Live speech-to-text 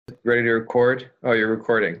ready to record? Oh, you're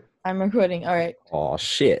recording. I'm recording. All right. Oh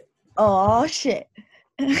shit. Oh shit.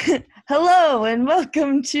 Hello and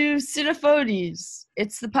welcome to Cinephodes.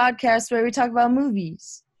 It's the podcast where we talk about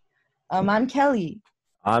movies. I'm Kelly.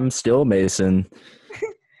 I'm still Mason.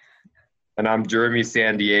 And I'm Jeremy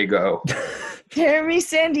San Diego. Jeremy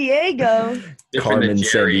San Diego. Different than Carmen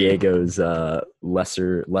San Jerry. Diego's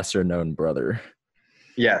lesser known brother.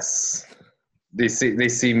 Yes. They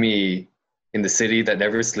see me in the city that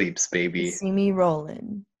never sleeps, You baby. see me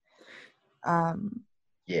rolling.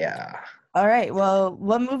 Yeah. All right. Well,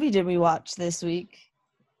 what movie did we watch this week?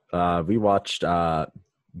 We watched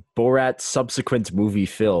Borat's subsequent movie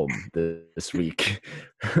film this week.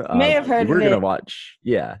 May have heard we're of gonna it. watch.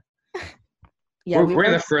 Yeah. Yeah, we're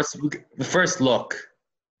in the first look.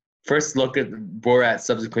 First look at Borat's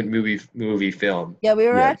subsequent movie film. Yeah, we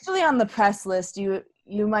were Yeah. actually on the press list. You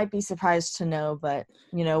might be surprised to know, but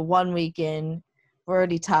 1 week in, we're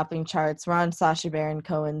already topping charts. We're on Sacha Baron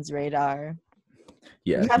Cohen's radar.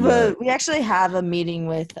 Yeah. We actually have a meeting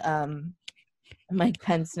with Mike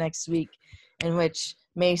Pence next week, in which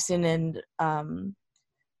Mason and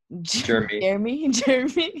Jeremy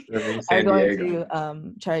Jeremy are San going Diego.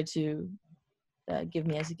 to try to give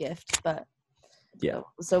me as a gift. But Yeah.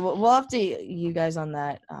 so we'll update you guys on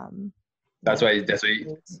that. That's why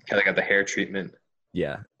Kelly got the hair treatment.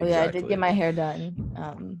 Yeah. Oh yeah, I did get my hair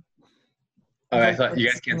done. I thought you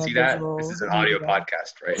guys can't see that. This is an audio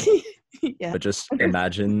podcast, right? Yeah. But just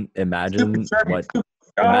imagine what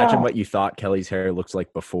Ah! what you thought Kelly's hair looks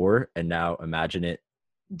like before, and now imagine it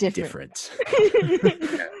different.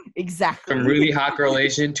 Exactly. From really hot girl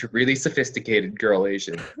Asian to really sophisticated girl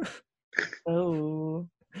Asian. Oh.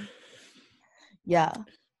 Yeah.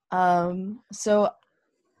 So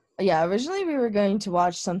yeah, originally we were going to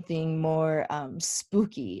watch something more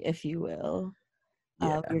spooky, if you will.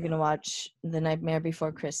 Yeah. We were going to watch The Nightmare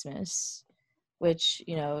Before Christmas, which,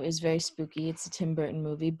 is very spooky. It's a Tim Burton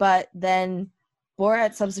movie. But then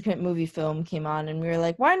Borat's subsequent movie film came on, and we were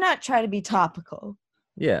like, why not try to be topical?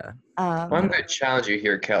 Yeah. Well, I'm going to challenge you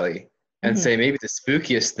here, Kelly, and Mhm. say maybe the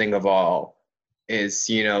spookiest thing of all is,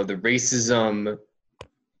 the racism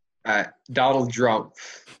at Donald Trump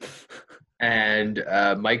and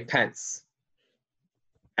Mike Pence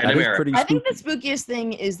and That is America. pretty I think spooky. the spookiest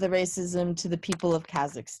thing is the racism to the people of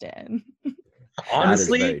Kazakhstan.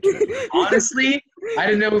 Honestly, That is very true. honestly, I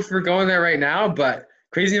didn't know if we're going there right now, but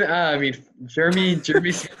Jeremy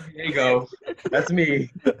San Diego, that's me.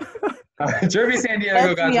 Jeremy San Diego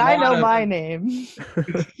That's got me. a I lot know of, my name.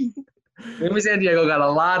 Jeremy San Diego got a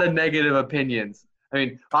lot of negative opinions.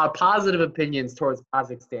 A lot of positive opinions towards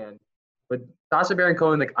Kazakhstan, but Sacha Baron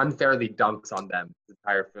Cohen unfairly dunks on them the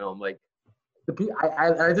entire film. I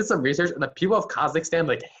did some research, and the people of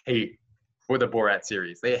Kazakhstan hate for the Borat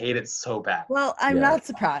series. They hate it so bad. Well, I'm Yeah. not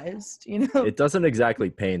surprised. It doesn't exactly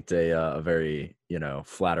paint a very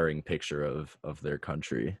flattering picture of their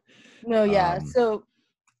country. No, yeah. Um, So,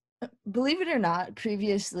 believe it or not,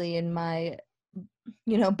 previously in my,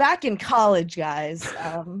 back in college, guys.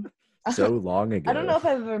 So long ago. I don't know if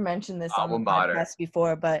I've ever mentioned this on the Alma mater. podcast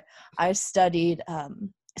before, but I studied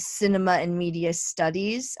cinema and media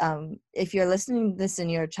studies. If you're listening to this and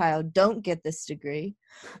you're a child, don't get this degree.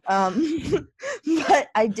 But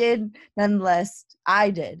I did, nonetheless. I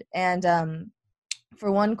did. And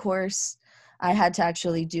for one course, I had to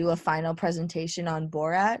actually do a final presentation on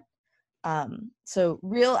Borat. So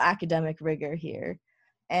real academic rigor here.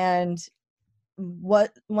 And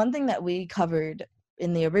one thing that we covered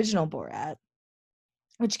in the original Borat,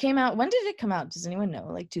 which came out, when did it come out? Does anyone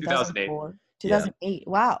know? 2004? 2008.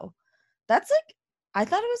 Wow. That's I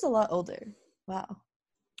thought it was a lot older. Wow.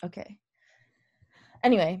 Okay.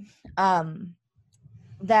 Anyway,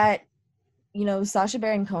 that, Sacha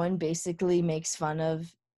Baron Cohen basically makes fun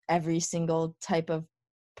of every single type of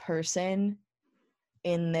person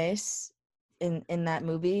in that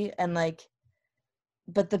movie, and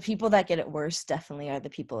but the people that get it worse definitely are the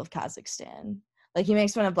people of Kazakhstan. He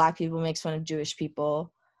makes fun of Black people, makes fun of Jewish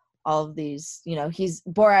people, all of these,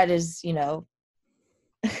 Borat is,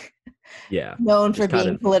 Yeah. known for Just kind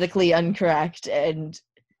being of- politically incorrect and,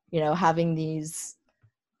 having these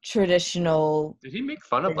traditional Did he make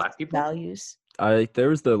fun of Black people? values.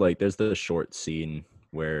 there's the short scene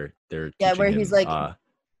where they're Yeah, teaching where him, he's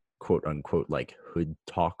quote unquote hood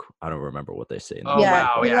talk. I don't remember what they say. In the Oh Yeah,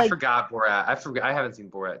 wow! he, Yeah, I forgot Borat. I haven't seen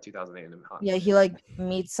Borat 2008 in a month. yeah, he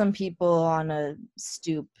meets some people on a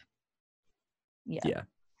stoop. Yeah.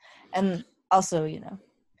 And also,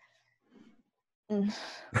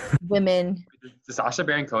 women. Does Sacha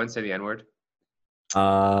Baron Cohen say the N-word?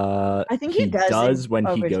 I think he does in when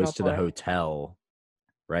he original goes to the Borat. hotel,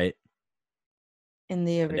 right? in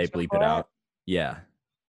the and they original bleep it Borat? out. Yeah,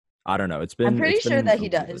 I don't know. It's been. I'm pretty it's sure been that a he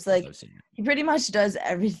little bit does. since Like I've seen it. he pretty much does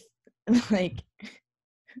everything. Like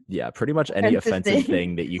Yeah, pretty much any offensive offensive thing.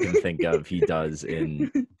 thing that you can think of, he does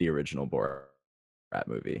in the original Borat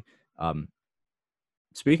movie.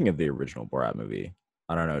 Speaking of the original Borat movie,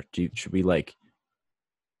 I don't know. Should we like?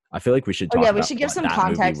 I feel like we should Oh talk yeah, we about should give what some that movie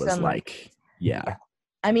context was on like. like. Yeah,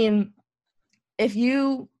 I mean, if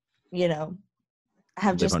you know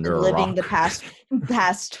have live just been under a living the rock.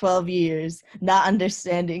 past 12 years not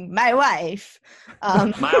understanding my wife,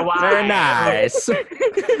 My wife. Very nice.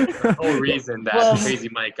 The whole reason that Well, Crazy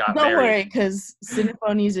Mike got don't married. worry, because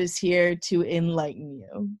Cinephonies is here to enlighten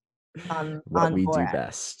you on What we do Borat.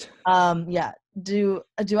 best. Yeah. Do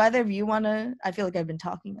either of you want to? I feel like I've been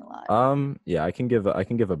talking a lot. Yeah, I can give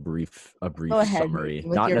a brief Go ahead, summary. Nathan,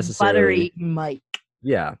 with Not your necessarily. buttery mic.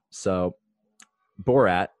 Yeah. So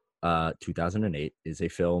Borat, 2008, is a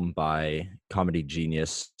film by comedy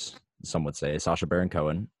genius, some would say, Sacha Baron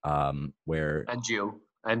Cohen, where And Jew.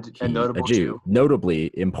 And a notable Jew.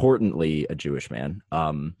 notably, importantly, a Jewish man,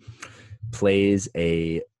 plays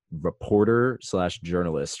a reporter /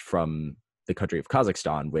 journalist from the country of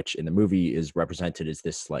Kazakhstan, which in the movie is represented as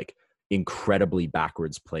this like incredibly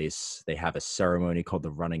backwards place. They have a ceremony called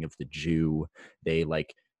the Running of the Jew. They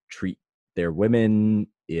like treat their women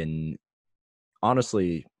in,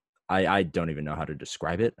 honestly, I don't even know how to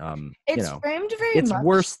describe it. It's framed very it's much.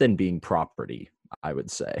 worse than being property, I would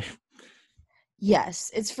say. Yes,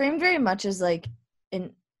 it's framed very much as like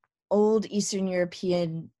an old Eastern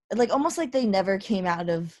European, like almost like they never came out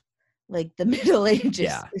of like the Middle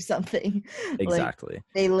Ages or something. Exactly. Like,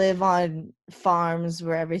 they live on farms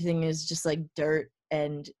where everything is just like dirt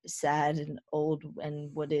and sad and old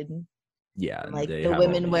and wooded. Yeah, And, like they the have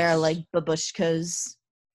women all wear these- like babushkas.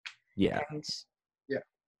 Yeah, And,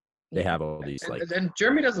 they have all these like. And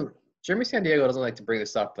Jeremy San Diego doesn't like to bring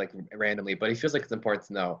this up like randomly, but he feels like it's important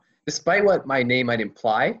to know. Despite what my name might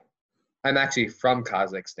imply, I'm actually from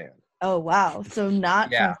Kazakhstan. Oh wow! So not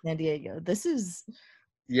Yeah. from San Diego. This is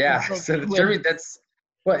Yeah, Oh, so wait. Jeremy, that's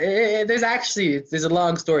well. There's a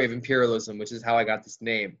long story of imperialism, which is how I got this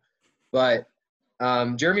name. But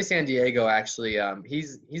Jeremy San Diego actually,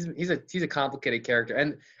 he's a complicated character,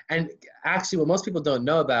 and actually, what most people don't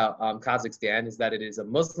know about Kazakhstan is that it is a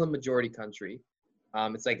Muslim majority country.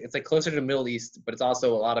 It's like closer to the Middle East, but it's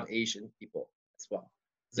also a lot of Asian people as well.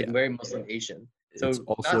 It's like very Muslim Asian. So It's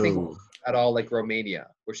nothing also at all like Romania,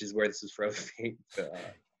 which is where this is from.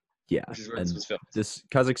 yeah, Which is where and this was filmed. this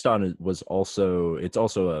Kazakhstan was also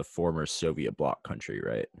a former Soviet bloc country,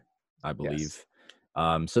 right? I believe.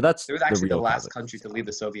 So that's It was actually the real last country to Kazakhstan. leave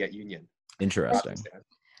the Soviet Union. Interesting.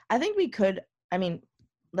 I think we could. I mean,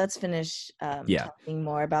 let's finish Yeah. talking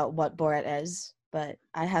more about what Borat is. But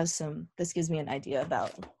I have some. This gives me an idea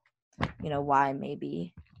about, why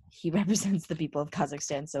maybe he represents the people of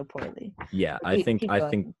Kazakhstan so poorly. Yeah, But I keep think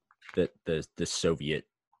going. that the Soviet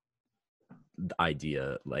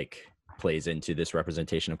idea like plays into this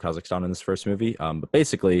representation of Kazakhstan in this first movie. But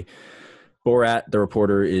basically, Borat, the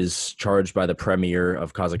reporter, is charged by the premier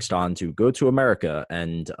of Kazakhstan to go to America.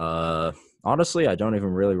 And honestly, I don't even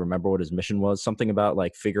really remember what his mission was. Something about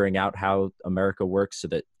like figuring out how America works so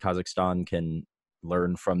that Kazakhstan can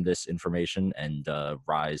learn from this information and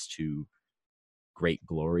rise to great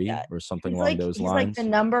glory or something along those lines. He's like the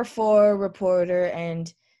number 4 reporter,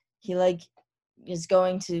 and he like is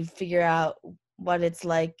going to figure out what it's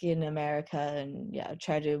like in America and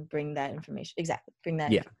try to bring that information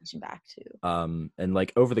information back to. And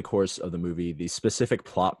like over the course of the movie, the specific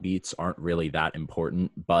plot beats aren't really that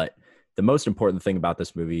important, but the most important thing about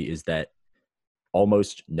this movie is that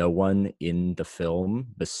almost no one in the film,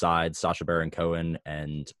 besides Sacha Baron Cohen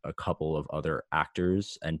and a couple of other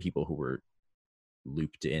actors and people who were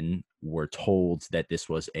looped in, were told that this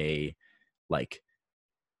was a like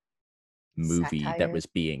movie that was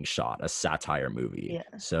being shot, a satire movie.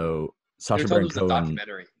 Yeah. So Sacha Baron Cohen,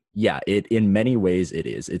 documentary. Yeah, it in many ways it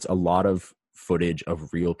is. It's a lot of footage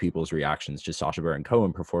of real people's reactions to Sacha Baron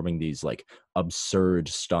Cohen performing these like absurd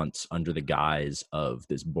stunts under the guise of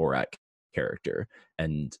this Borat character.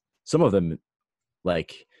 And some of them,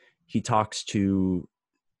 like, he talks to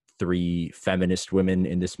 3 feminist women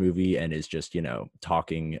in this movie and is just,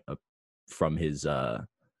 talking from his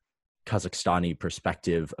Kazakhstani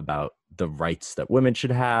perspective about the rights that women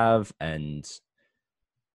should have. And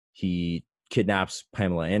he kidnaps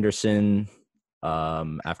Pamela Anderson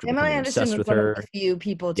after Pamela becoming Anderson obsessed was with one her. of the few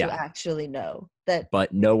people to actually know that.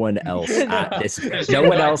 But no one else at this She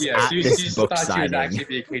book thought she was signing. actually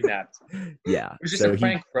being kidnapped. Yeah. It was just So a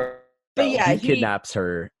prank. But yeah, he kidnaps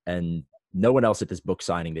her, and no one else at this book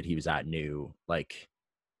signing that he was at knew. Like,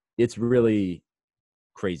 it's really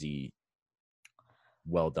crazy,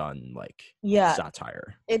 well done, like Yeah,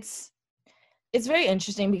 satire. it's very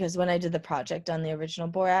interesting because when I did the project on the original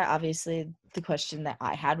Borat, obviously the question that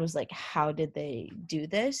I had was like, how did they do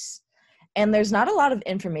this? And there's not a lot of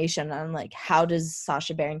information on like how does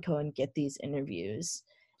Sacha Baron Cohen get these interviews.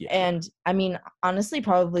 Yeah. And I mean, honestly,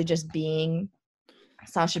 probably just being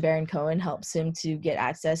Sacha Baron Cohen helps him to get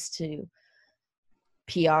access to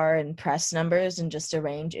PR and press numbers and just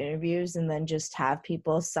arrange interviews and then just have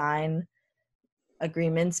people sign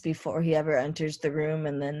agreements before he ever enters the room,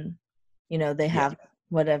 and then they have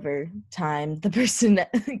whatever time the person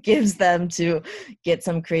gives them to get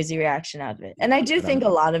some crazy reaction out of it. And I do think a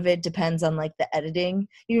lot of it depends on like the editing.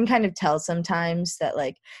 You can kind of tell sometimes that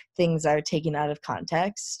like things are taken out of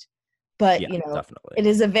context, but definitely. it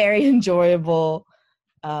is a very enjoyable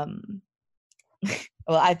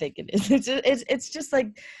well, I think it is. It's just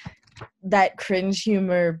like that cringe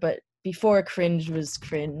humor, but before cringe was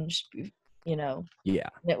cringe, Yeah.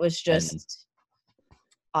 And it was just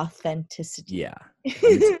authenticity. Yeah.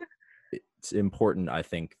 It's important, I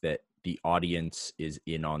think, that the audience is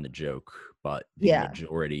in on the joke, but the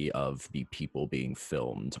majority of the people being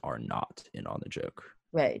filmed are not in on the joke.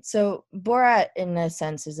 Right. So Borat, in a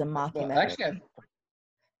sense, is a mockumentary,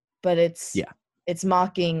 but it's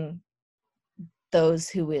mocking those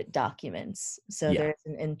who it documents. So there's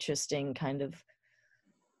an interesting kind of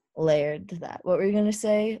layer to that. What were you gonna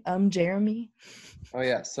say, Jeremy? Oh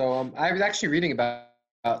yeah. So I was actually reading about.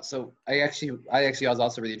 So I actually was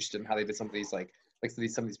also really interested in how they did some of these some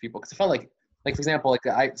of these people, because it felt like for example like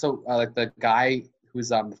the guy who's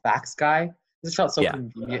the facts guy. This felt so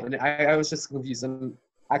convenient, and I was just confused. And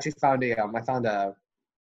I actually found I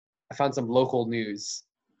found some local news.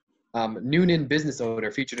 Noonan business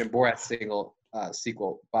owner featured in Borat's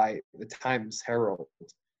sequel by the Times Herald,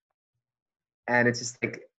 and it's just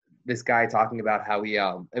like this guy talking about how he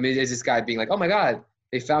it's this guy being like, oh my god,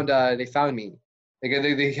 they found me, like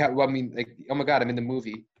oh my god, I'm in the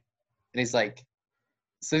movie, and he's like,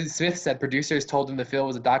 so Smith said producers told him the film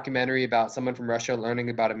was a documentary about someone from Russia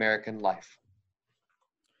learning about American life.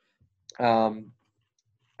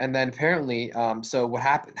 And then apparently, so what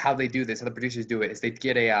happened? How they do this? How the producers do it is they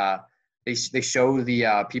get they show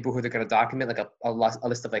the people who they're going to document like a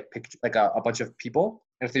list of like picture, like a bunch of people,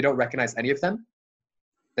 and if they don't recognize any of them,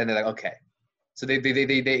 then they're like, okay. So they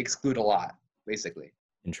exclude a lot, basically.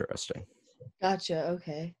 Interesting. Gotcha.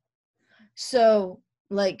 Okay. So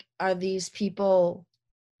like, are these people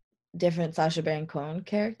different Sacha Baron Cohen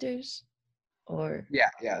characters, or?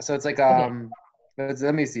 Yeah. So it's like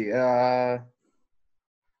let me see.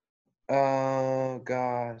 Oh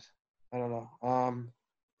God, I don't know.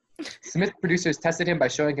 Smith producers tested him by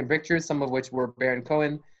showing him pictures, some of which were Baron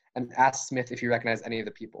Cohen, and asked Smith if he recognized any of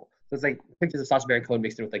the people. So it's like pictures of Sacha Baron Cohen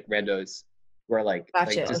mixed in with like randos, where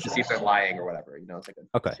Gotcha, just to see if they're lying or whatever. It's like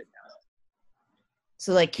okay.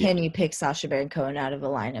 So like, can you pick Sacha Baron Cohen out of a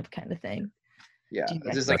lineup kind of thing? Yeah,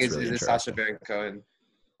 it's just like, is this Sacha Baron Cohen,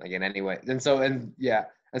 like in any way? And so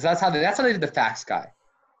that's how they did the facts guy,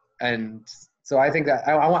 and so I think that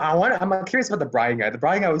I'm curious about the Brian guy. The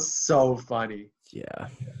Brian guy was so funny. Yeah.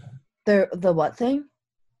 The what thing?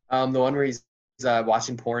 The one where he's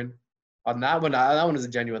watching porn. On that one was a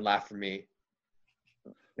genuine laugh for me.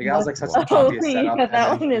 The guy was like such an obvious setup. Yeah,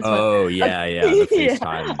 that one is. Oh yeah, the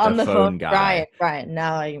FaceTime, on the phone guy. Brian.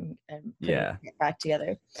 Now I'm putting it back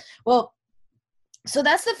together. Well, so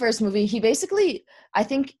that's the first movie. He basically,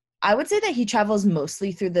 I would say that he travels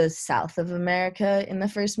mostly through the South of America in the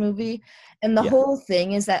first movie, and the whole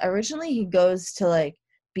thing is that originally he goes to like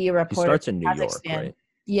be a reporter. He starts in New York, right?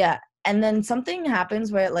 Yeah, and then something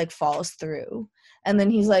happens where it like falls through, and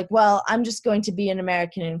then he's like, well, I'm just going to be an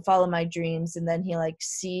American and follow my dreams. And then he like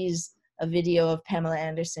sees a video of Pamela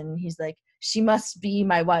Anderson, and he's like, she must be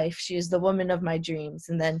my wife, she is the woman of my dreams.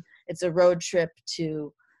 And then it's a road trip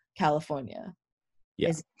to California.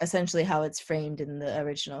 Is essentially how it's framed in the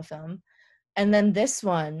original film. And then this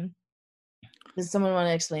one, does someone want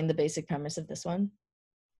to explain the basic premise of this one?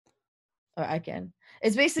 Or I can.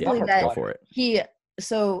 It's basically that go for it.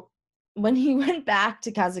 So when he went back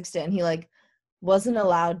to Kazakhstan, he like wasn't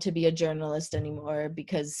allowed to be a journalist anymore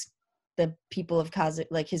because the people of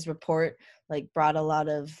like his report like brought a lot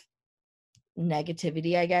of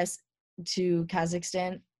negativity, I guess, to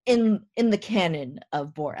Kazakhstan in the canon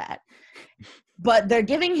of Borat. But they're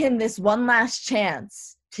giving him this one last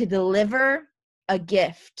chance to deliver a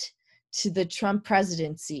gift to the Trump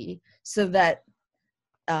presidency so that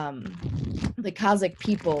the Kazakh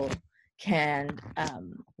people can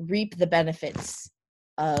reap the benefits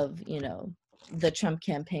of, the Trump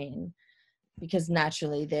campaign, because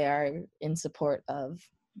naturally they are in support of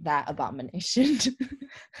that abomination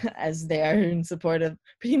as they are in support of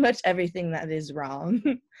pretty much everything that is wrong.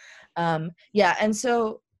 Yeah, and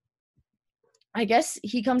so I guess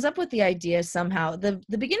he comes up with the idea somehow. The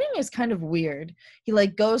beginning is kind of weird. He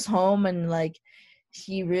like goes home and like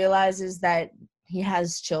he realizes that he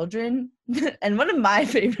has children. And one of my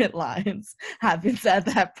favorite lines happens at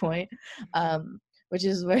that point, which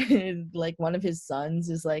is where like one of his sons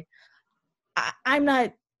is like,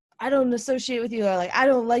 I don't associate with you, or like I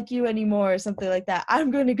don't like you anymore, or something like that.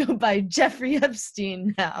 I'm going to go by Jeffrey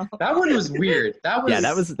Epstein now. That one was weird. That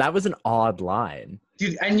was an odd line,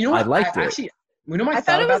 dude. And you know what? I liked it. Actually, you know what I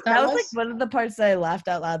thought it was about that was like one of the parts that I laughed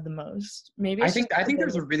out loud the most. Maybe I think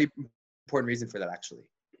there's a really important reason for that actually.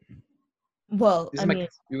 Well, You guys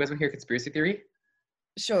want to hear conspiracy theory?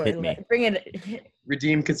 Sure, Hit me. bring it.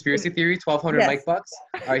 Redeem conspiracy theory, 1,200 Yes. mic bucks.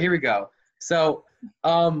 All right, here we go. So,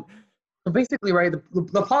 basically, right,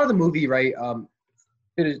 the plot of the movie, right,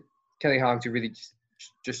 Kelly Hong to really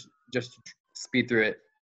just speed through it.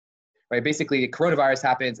 Right, basically, coronavirus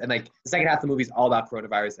happens, and like the second half of the movie is all about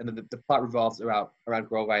coronavirus, and then the plot revolves around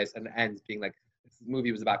coronavirus, and the ends being like this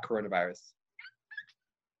movie was about coronavirus.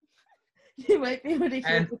 You might be able to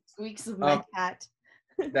hear the squeaks of my cat.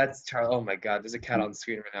 That's Charlie. Oh my God, there's a cat on the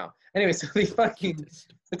screen right now. Anyway, so the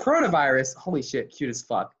coronavirus. Holy shit, cute as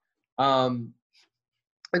fuck. The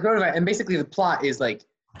coronavirus, and basically the plot is like,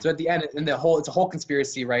 so at the end, and it's a whole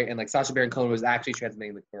conspiracy, right? And like Sacha Baron Cohen was actually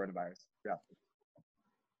transmitting the coronavirus. Yeah.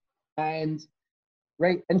 And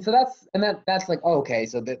right, and so that's like, oh, okay,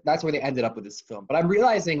 so that's where they ended up with this film. But I'm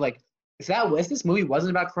realizing like, if this movie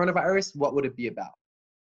wasn't about coronavirus, what would it be about?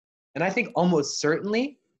 And I think almost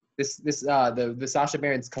certainly the Sacha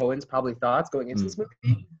Baron Cohen's probably thoughts going into this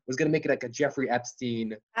movie was going to make it like a Jeffrey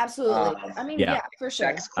Epstein. Absolutely. I mean, yeah, for sure.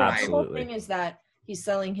 Sex crime. The whole thing is that he's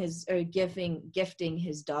selling gifting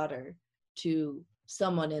his daughter to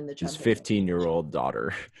someone in the Trump. His 15-year-old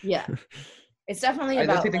daughter. Yeah, it's definitely I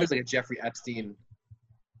about think it was like a Jeffrey Epstein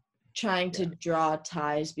trying to draw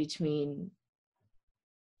ties between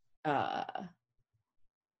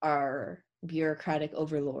our bureaucratic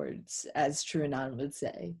overlords, as Truanon would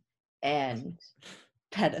say, and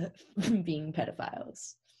being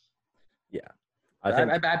pedophiles. Yeah,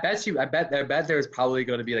 I bet there's probably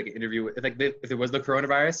going to be like an interview with, if there was the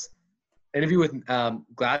coronavirus, interview with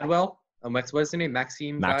Gladwell. What's his name?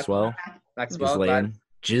 Maxwell.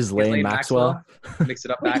 Ghislaine Maxwell. Mix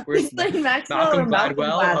it up backwards. Ghislaine Maxwell Malcolm or Malcolm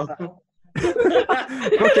Gladwell.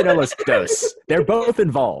 Book and Ellis Dose. They're both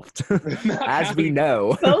involved, as we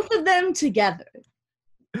know. Both of them together.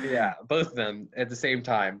 Yeah, both of them at the same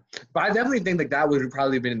time. But I definitely think that would have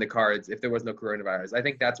probably been in the cards if there was no coronavirus. I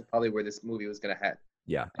think that's probably where this movie was going to head.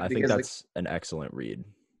 Yeah, I think that's an excellent read.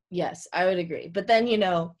 Yes, I would agree. But then,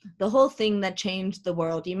 the whole thing that changed the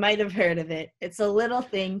world, you might have heard of it. It's a little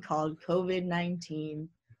thing called COVID-19.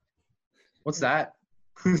 What's that?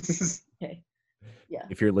 Okay. Yeah.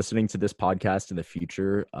 If you're listening to this podcast in the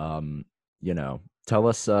future, tell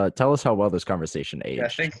us how well this conversation aged.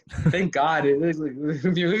 Yeah, thank God. It is like,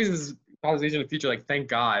 if you're living this conversation in the future, like, thank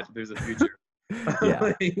God there's a future.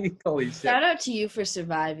 Yeah. Holy shit. Shout out to you for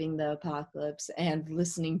surviving the apocalypse and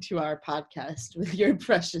listening to our podcast with your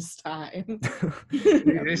precious time. We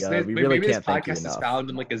really maybe this can't thank you podcast is enough. found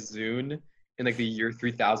in like a Zune in like the year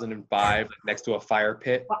 3005, like next to a fire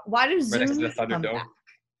pit. Why do Right next to the Zoomies come Thunderdome. back?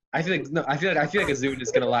 I feel like a Zune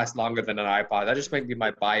is gonna last longer than an iPod. That just might be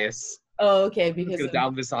my bias. Oh, okay, I'm because gonna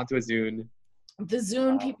download this onto a Zune. the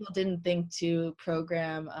Zune people didn't think to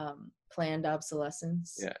program planned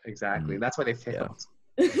obsolescence. Yeah, exactly. That's why they failed.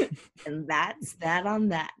 And that's that on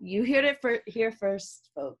that. You heard it here first,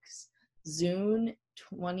 folks. Zune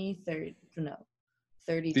 2030. No,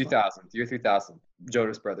 30. 3000. Year 3000.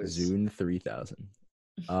 Jonas Brothers. Zune 3000.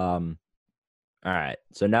 All right.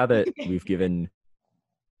 So now that we've given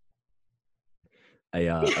a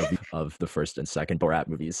view of the first and second Borat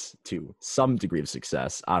movies to some degree of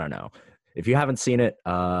success, I don't know. If you haven't seen it,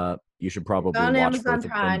 you should probably watch Amazon both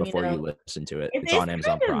Prime, of them before you listen to it. It's It's on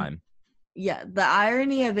Amazon kind of- Prime. Yeah, the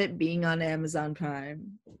irony of it being on Amazon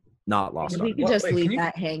Prime. Not lost on We me. could just Wait, leave can you-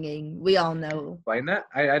 that hanging. We all know. Explain that?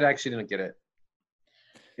 I actually didn't get it.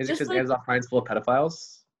 Is it Just because like- Amazon Prime's full of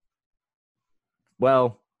pedophiles?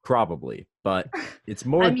 Well, probably, but it's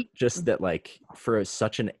more I mean- just that, like, for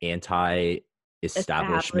such an anti-establishment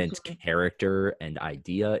Establishment. character and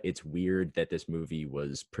idea, it's weird that this movie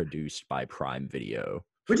was produced by Prime Video.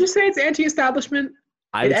 Would you say it's anti-establishment?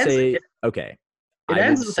 I It would ends- say, it- okay. it I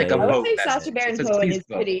ends would with, like, a say- I would vote say message. Sacha Baron It says, Cohen "Please is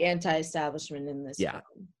vote." pretty anti-establishment in this. Yeah.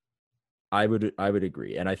 film. I would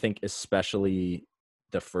agree, and I think especially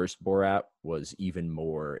the first Borat was even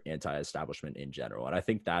more anti-establishment in general, and I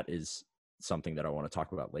think that is something that I want to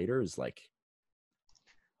talk about later is like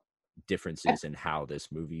differences in how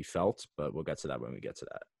this movie felt, but we'll get to that when we get to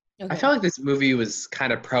that. I felt like this movie was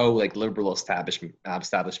kind of pro like liberal establishment,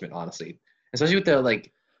 honestly, especially with the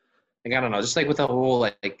like I don't know, just like with the whole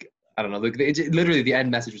like I don't know, literally the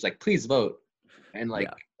end message was like, please vote, and like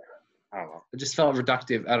I don't know, it just felt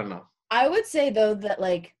reductive. I don't know. I would say though that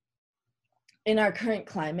like in our current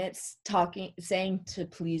climates, saying to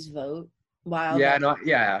please vote while yeah, like, no,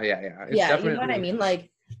 yeah, it's yeah, you know what I mean,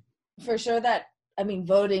 like for sure that I mean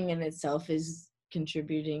voting in itself is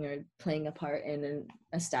contributing or playing a part in an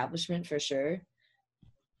establishment for sure,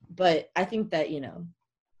 but I think that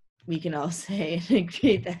we can all say and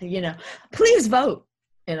agree that please vote.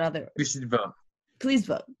 In other words, we should vote. Please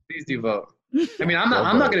vote. Please do vote. I mean, I'm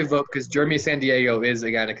not going to vote because Jeremy Sandiego is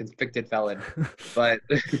again a convicted felon, but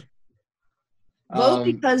vote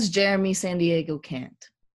because Jeremy Sandiego can't.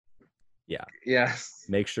 Yeah. Yes.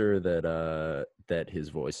 Make sure that that his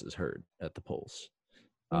voice is heard at the polls.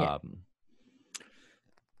 Yeah.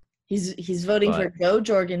 He's voting for Joe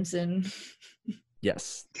Jorgensen.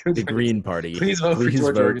 Yes, the Green Party. Please vote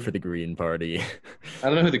for the Green Party. I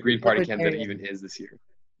don't know who the Green Party candidate even is this year.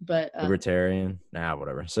 But Libertarian? Nah,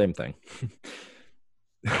 whatever. Same thing.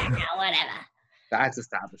 Whatever. That's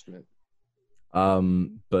establishment.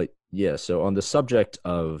 But yeah, so on the subject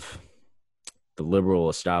of the liberal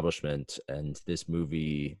establishment and this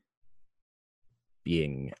movie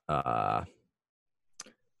being a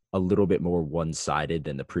little bit more one-sided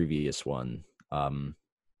than the previous one,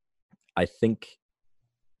 I think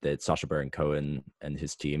that Sacha Baron Cohen and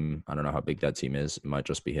his team, I don't know how big that team is, it might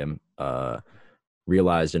just be him,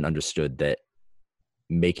 realized and understood that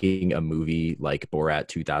making a movie like Borat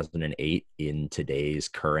 2008 in today's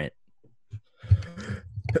current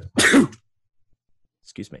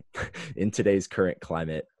in today's current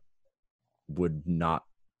climate would not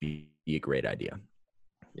be a great idea.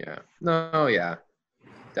 Yeah. No, yeah.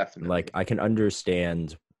 Definitely. Like, I can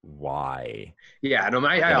understand why. Yeah, no,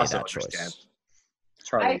 I also understand.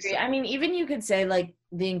 I agree. I mean, even you could say like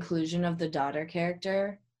the inclusion of the daughter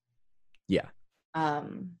character. Yeah. Yeah.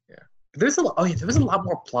 There was a lot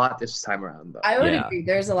more plot this time around, though. I would agree.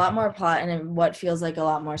 There's a lot more plot and what feels like a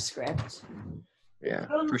lot more script. Yeah,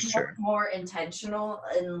 for sure. More intentional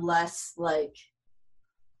and less like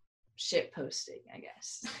shit posting, I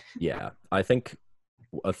guess. Yeah, I think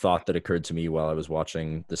a thought that occurred to me while I was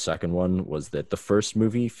watching the second one was that the first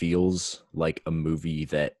movie feels like a movie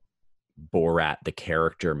that Borat, the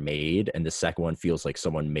character, made, and the second one feels like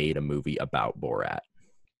someone made a movie about Borat.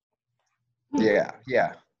 Yeah.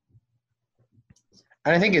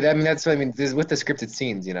 And I think that's what I mean. With the scripted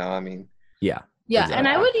scenes, I mean. Yeah. Yeah, exactly. And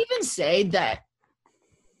I would even say that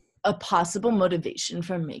a possible motivation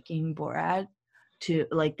for making Borat to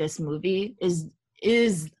like this movie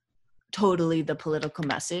is totally the political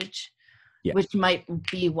message, which might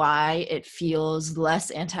be why it feels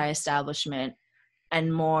less anti-establishment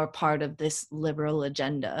and more part of this liberal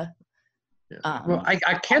agenda. Yeah. Well, I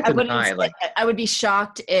can't deny. I would be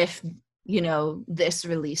shocked if this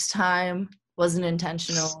release time wasn't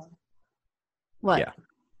intentional. What? Yeah.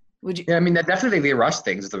 Would you? Yeah, I mean, that definitely they rushed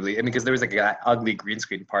things with the release. I mean, because there was like an ugly green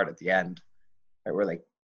screen part at the end, right? Where like,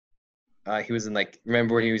 he was in like,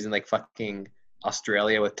 remember when he was in like fucking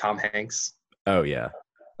Australia with Tom Hanks? Oh yeah.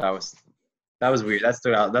 That was weird. That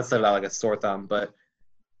stood out like a sore thumb. But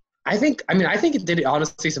I think it did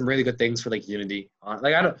honestly some really good things for like unity.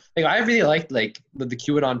 Like I really liked like the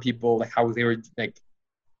QAnon people, like how they were like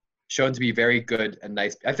shown to be very good and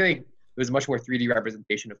nice. I feel like it was much more 3D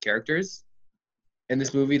representation of characters in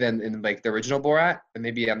this movie than in like the original Borat. And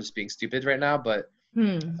maybe I'm just being stupid right now, but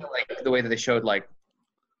like the way that they showed like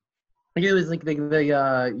it was like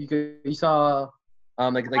you saw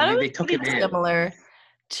like they took it in. Similar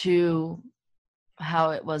to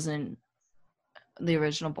how it wasn't the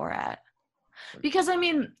original Borat, because I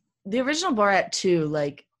mean the original Borat too,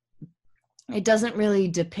 like it doesn't really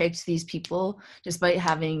depict these people despite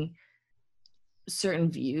having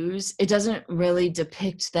certain views. It doesn't really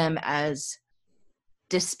depict them as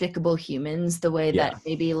despicable humans the way that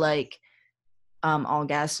maybe like All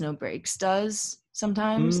Gas No Breaks does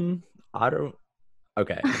sometimes. I don't.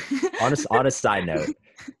 Okay. On a side note,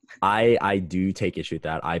 I do take issue with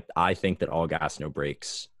that. I think that All Gas No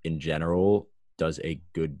Breaks in general does a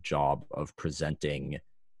good job of presenting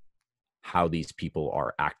how these people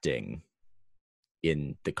are acting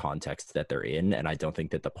in the context that they're in, and I don't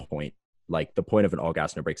think that the point of an All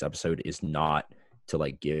Gas No Breaks episode is not to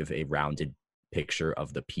like give a rounded picture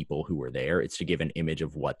of the people who were there. It's to give an image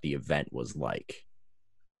of what the event was like.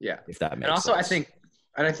 Yeah, if that makes sense. And also, sense.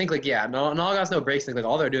 I think like no All Gas No Breaks. Like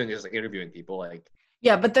all they're doing is like interviewing people. Like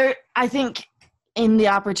Yeah, but I think in the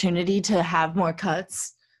opportunity to have more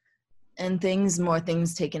cuts and more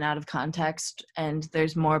things taken out of context, and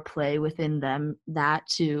there's more play within them that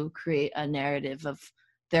to create a narrative of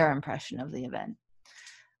their impression of the event.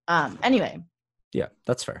 Anyway. Yeah,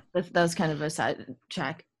 that's fair. That was kind of a side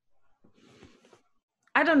track.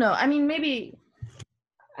 I don't know. I mean, maybe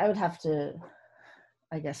I would have to,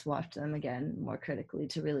 I guess, watch them again more critically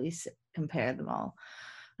to really compare them all.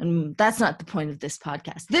 And that's not the point of this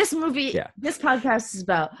podcast. This podcast is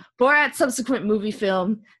about Borat's subsequent movie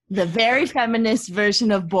film, the very feminist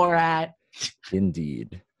version of Borat.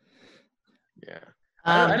 Indeed. Yeah.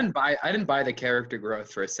 I didn't buy the character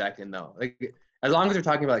growth for a second though. Like, as long as we're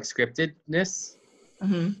talking about like scriptedness,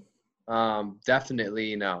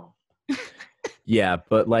 definitely no. Yeah,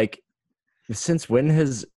 but like, since when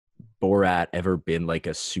has Borat ever been like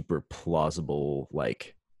a super plausible,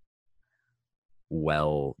 like,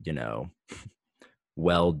 well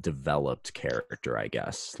developed character, I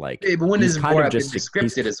guess. Like, yeah, but when is Borat been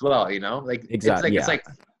scripted as well, you know? Like, exactly, it's like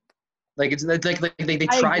they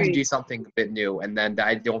tried to do something a bit new, and then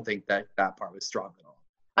I don't think that part was strong at all.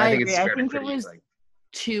 I think it was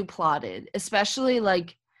too plotted, especially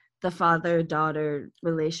like the father-daughter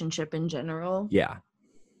relationship in general. Yeah.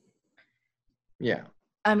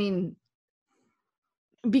 I mean,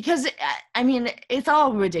 because it's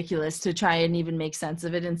all ridiculous to try and even make sense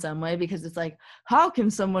of it in some way, because it's like, how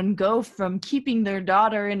can someone go from keeping their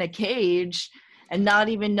daughter in a cage and not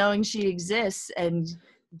even knowing she exists and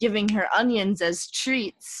giving her onions as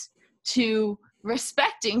treats to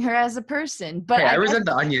respecting her as a person? But hey, I resent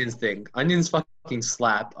the onions thing. Onions fucking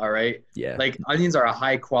slap, all right? Yeah. Like, onions are a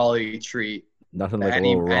high quality treat. Nothing like a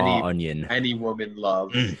little raw onion. Any woman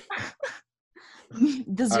loves.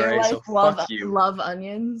 Does your wife love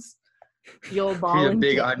onions? You'll ball. She's a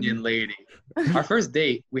big onion lady. Our first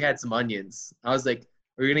date, we had some onions. I was like,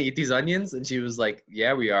 "Are we gonna eat these onions?" And she was like,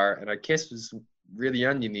 "Yeah, we are." And our kiss was really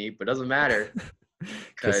oniony, but doesn't matter.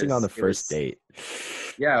 Kissing on the first date.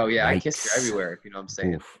 Yeah, Yikes. I kissed her everywhere. If you know what I'm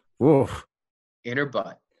saying. Oof. In her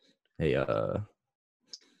butt. Hey, But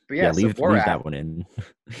yeah, leave that one in.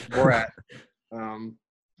 Borat.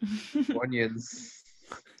 Onions.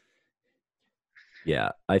 Yeah,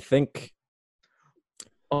 I think.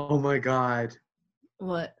 Oh my God.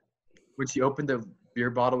 What? When she opened the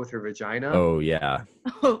beer bottle with her vagina. Oh yeah.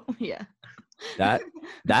 Oh yeah.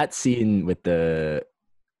 That scene with the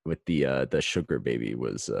sugar baby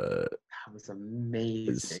was that was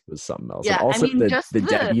amazing. Was something else. Yeah, and also the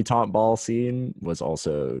debutante ball scene was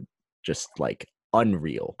also just like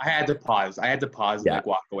unreal. I had to pause and like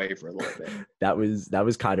walk away for a little bit. That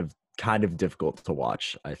was kind of difficult to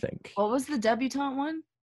watch, I think. What was the debutante one?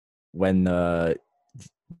 When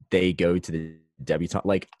they go to the debutante,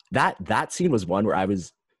 like that scene was one where I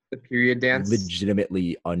was the period dance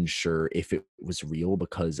legitimately unsure if it was real,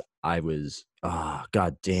 because I was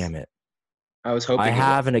God damn it. I was hoping I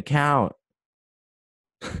have an account.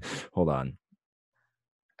 Hold on.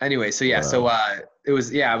 Anyway, so yeah, it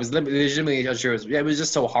was I was legitimately unsure. It was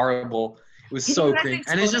just so horrible. It was so cringe,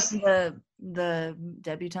 and it's just the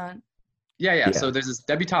debutante. Yeah. So there's this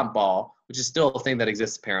debutante ball, which is still a thing that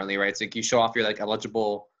exists apparently, right? So you show off your like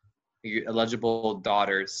eligible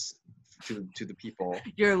daughters to the people.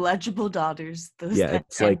 Your eligible daughters.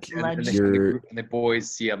 It's like and the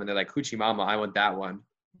boys see them and they're like, "Hoochie mama, I want that one."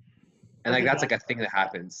 And like that's like a thing that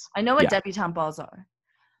happens. I know what debutante balls are.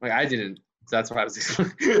 Like I didn't. So that's why I was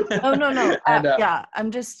explaining. Oh no. And,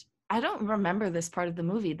 I don't remember this part of the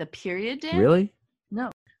movie. The period dance. Really? No.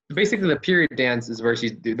 Basically, the period dance is where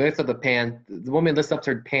she lifts up the woman lifts up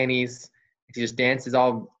her panties. She just dances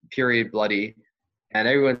all period bloody, and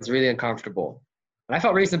everyone's really uncomfortable. And I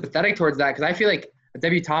felt really sympathetic towards that, because I feel like a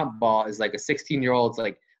debutante ball is like a 16-year-old's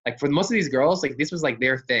like for most of these girls, like this was like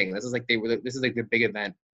their thing. This is like the big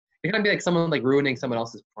event. It can be like someone like ruining someone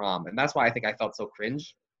else's prom, and that's why I think I felt so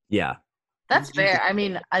cringe. Yeah, that's fair. I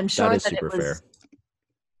mean, I'm sure that is super fair.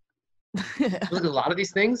 It was a lot of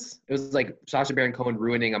these things. It was like Sacha Baron Cohen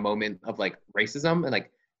ruining a moment of like racism and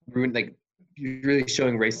like really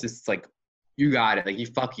showing racists like, you got it, like you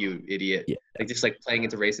fuck you idiot, like just like playing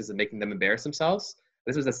into racism and making them embarrass themselves.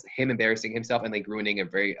 This was just him embarrassing himself and like ruining a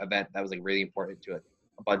very event that was like really important to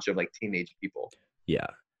a bunch of like teenage people. Yeah,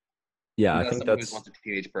 I think that's a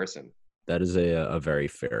teenage person. That is a very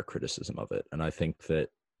fair criticism of it, and I think that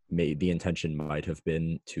the intention might have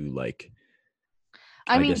been to like.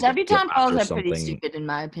 I mean, debutante balls are pretty stupid in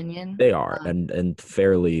my opinion. They are, and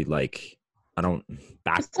fairly like, I don't,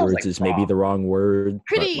 backwards like is maybe the wrong word,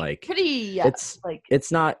 but like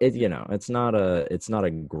it's not a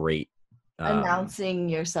great announcing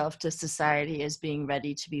yourself to society as being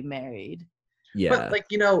ready to be married. Yeah. But like,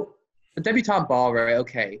 a debutante ball, right?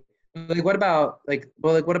 Okay. Like what about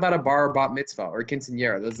what about a bar bat mitzvah or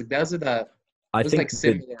quinceañera? Those are I those think like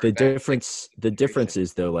similar the events, like difference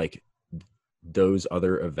is though, like those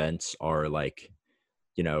other events are like,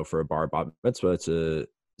 for a bar bat mitzvah, it's a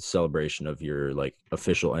celebration of your like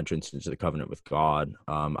official entrance into the covenant with God.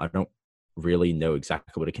 I don't really know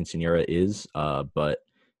exactly what a quinceañera is, but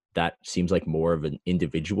that seems like more of an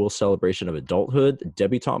individual celebration of adulthood.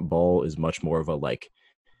 Debutante ball is much more of a like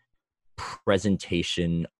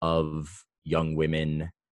presentation of young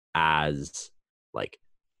women as like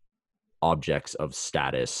objects of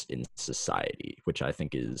status in society, which I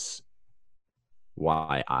think is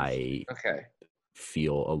why I okay.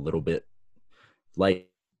 feel a little bit like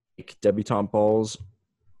debutante balls,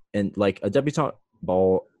 and like a debutante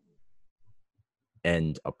ball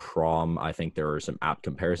and a prom. I think there are some apt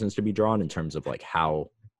comparisons to be drawn in terms of like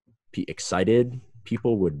how excited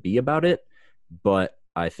people would be about it. But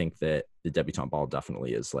I think that the debutante ball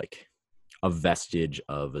definitely is like a vestige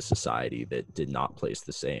of a society that did not place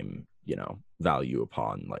the same, value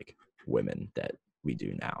upon like women that we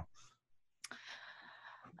do now.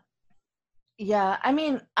 Yeah, I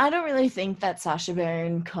mean, I don't really think that Sacha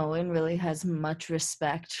Baron Cohen really has much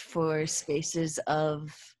respect for spaces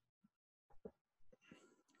of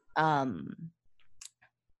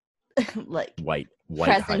like white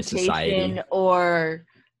high society, or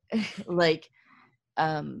like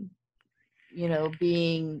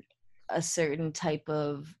being a certain type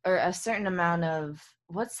of, or a certain amount of,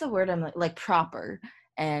 what's the word I'm like proper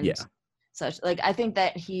and such. Like I think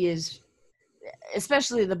that he is,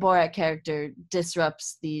 especially the Borat character,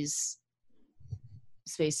 disrupts these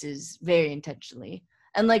spaces very intentionally.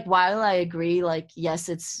 And like while I agree, like yes,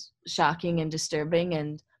 it's shocking and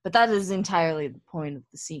disturbing, but that is entirely the point of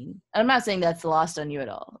the scene. And I'm not saying that's lost on you at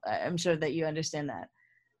all. I'm sure that you understand that.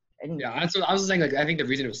 And yeah, that's what I was saying. Like, I think the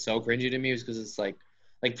reason it was so cringy to me was because it's like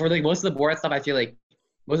for like most of the Borat stuff, I feel like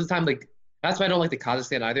most of the time, like that's why I don't like the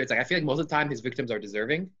Kazakhstan either. It's like I feel like most of the time his victims are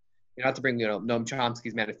deserving. You don't have to bring Noam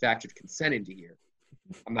Chomsky's manufactured consent into here.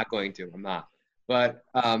 I'm not going to. I'm not. But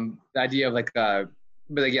the idea of like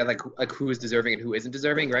who is deserving and who isn't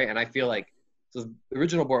deserving, right? And I feel like so the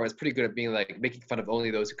original Borat was pretty good at being like making fun of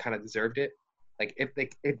only those who kind of deserved it. Like if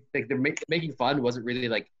they're making fun wasn't really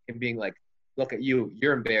like him being like, look at you,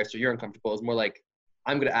 you're embarrassed or you're uncomfortable. It's more like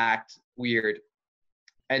I'm gonna act weird,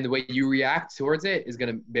 and the way you react towards it is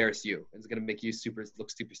gonna embarrass you. It's gonna make you look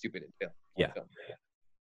super stupid in film.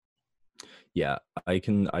 Yeah, I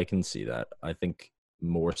can see that. I think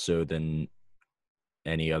more so than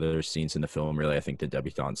any other scenes in the film, really, I think the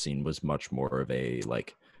debutante scene was much more of a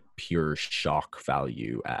like pure shock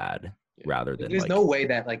value add rather than there's like, no way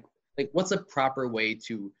that like what's a proper way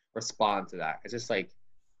to respond to that? It's just like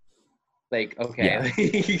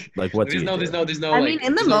okay, like what there's no. I mean,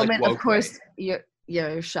 in the moment, of course,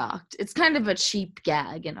 you're shocked. It's kind of a cheap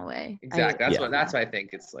gag in a way. Exactly. That's what I think.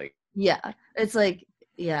 It's like it's like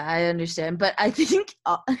I understand, but I think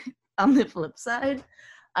on the flip side,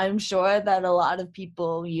 I'm sure that a lot of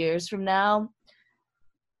people years from now,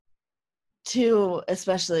 to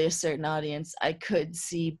especially a certain audience, I could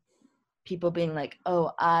see people being like,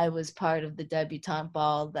 oh, I was part of the debutante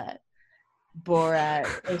ball that Borat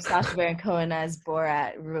or Sacha Baron Cohen as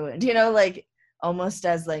Borat ruined, like almost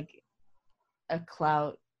as like a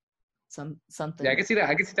clout something. Yeah, I can see that.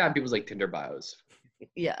 I can see that in people's like Tinder bios.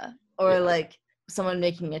 Yeah. Or like someone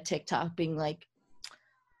making a TikTok being like,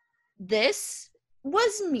 this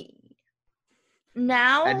was me.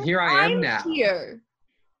 Now and here I am I'm now here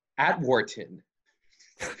at Wharton.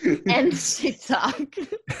 and TikTok.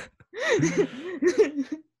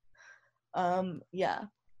 Yeah.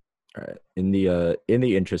 All right. In the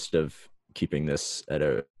interest of keeping this at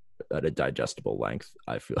a digestible length,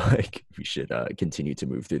 I feel like we should continue to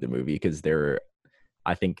move through the movie because there are,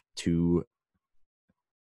 I think, two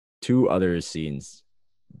other scenes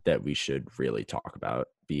that we should really talk about.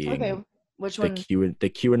 Being which one? The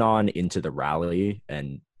QAnon into the rally,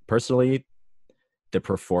 and personally, the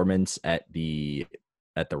performance at the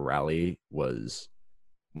rally was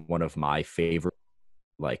one of my favorite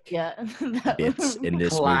bits in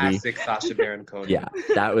this movie. Classic Sacha Baron Cohen. Yeah,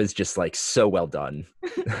 that was just like so well done.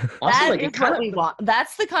 Also, that is what we want.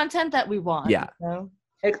 That's the content that we want. Yeah.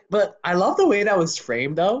 But I love the way that was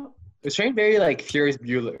framed, though. It was framed very like Ferris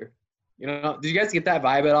Bueller. Did you guys get that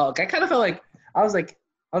vibe at all? Like, I kind of felt like I was like,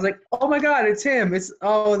 oh my God, it's him.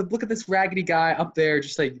 Look at this raggedy guy up there,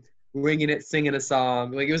 just like winging it, singing a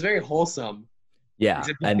song. Like, it was very wholesome. Yeah,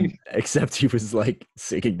 and except he was like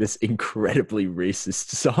singing this incredibly racist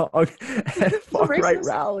song at a far right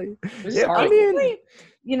rally. Yeah, I mean,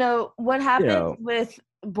 what happens with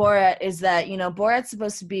Borat is that, Borat's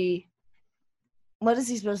supposed to be, what is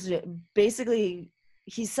he supposed to do? Basically,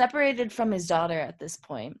 he's separated from his daughter at this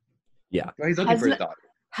point. Yeah. Well, he's looking for his daughter.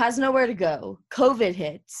 Has nowhere to go. COVID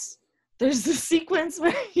hits. There's the sequence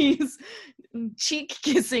where he's cheek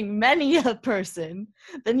kissing many a person.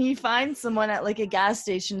 Then he finds someone at like a gas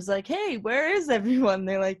station. He's like, hey, where is everyone?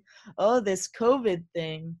 They're like, oh, this COVID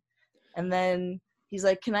thing. And then he's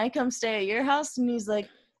like, can I come stay at your house? And he's like,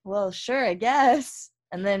 well, sure, I guess.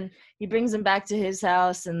 And then he brings him back to his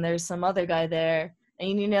house, and there's some other guy there.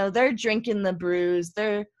 And, they're drinking the brews.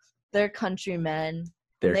 They're countrymen.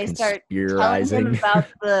 They start telling him conspiring about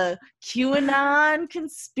the QAnon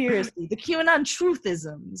conspiracy, the QAnon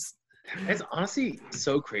truthisms. It's honestly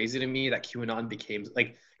so crazy to me that QAnon became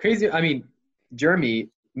like crazy. I mean,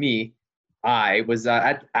 Jeremy, I was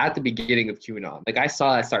at the beginning of QAnon. Like I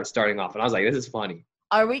saw that starting off, and I was like, "This is funny."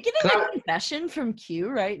 Are we getting a confession from Q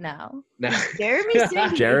right now? No.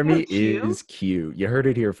 Jeremy is Q. You heard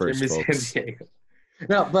it here first, folks.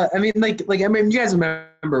 No, but I mean, you guys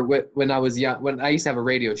remember when I was young, when I used to have a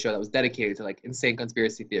radio show that was dedicated to like insane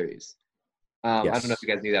conspiracy theories. Yes. I don't know if you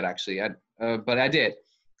guys knew that actually, but I did.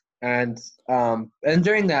 And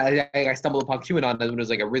during that, I stumbled upon QAnon when it was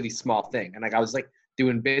like a really small thing, and like I was like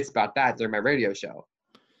doing bits about that during my radio show,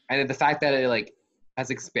 and the fact that it like has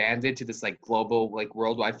expanded to this like global, like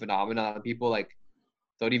worldwide phenomenon that people like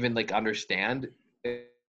don't even like understand like,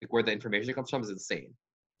 where the information comes from is insane.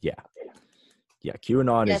 Yeah,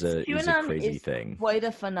 QAnon is a crazy thing. Quite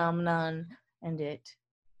a phenomenon, and it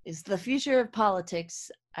is the future of politics.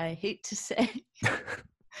 I hate to say, but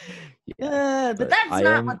that's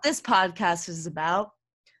not what this podcast is about.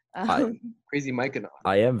 Crazy Mike and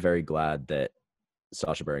I am very glad that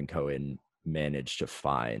Sacha Baron Cohen managed to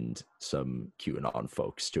find some QAnon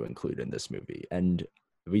folks to include in this movie. And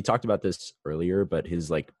we talked about this earlier, but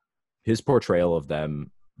his portrayal of them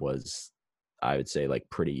was, I would say, like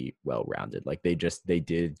pretty well-rounded. Like they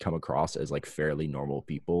did come across as like fairly normal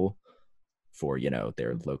people for,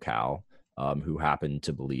 their locale, who happened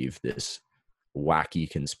to believe this wacky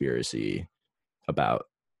conspiracy about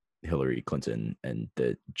Hillary Clinton and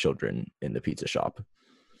the children in the pizza shop.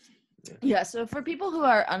 Yeah, so for people who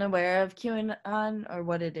are unaware of QAnon or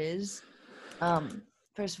what it is,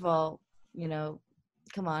 first of all,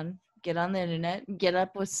 come on, get on the internet, get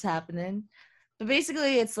up what's happening. But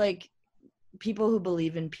basically, it's like people who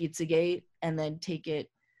believe in Pizzagate and then take it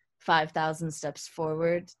 5,000 steps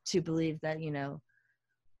forward to believe that,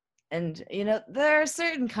 there are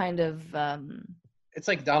certain kind of it's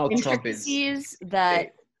like Donald Trump is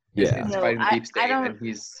that I don't.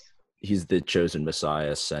 And he's the chosen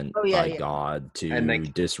Messiah sent by God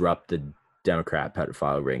to disrupt the Democrat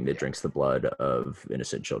pedophile ring that drinks the blood of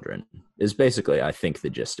innocent children. Is basically, I think, the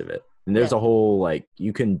gist of it. And there's a whole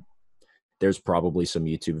there's probably some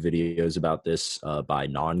YouTube videos about this by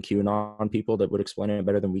non-QAnon people that would explain it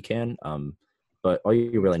better than we can. But all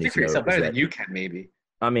you really need to know is better than you can, maybe.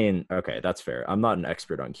 I mean, okay, that's fair. I'm not an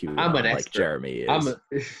expert on QAnon. I'm an expert. Like Jeremy is.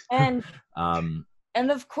 And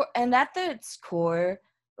of course, and at its core,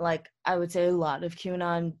 like I would say a lot of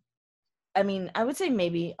QAnon, I would say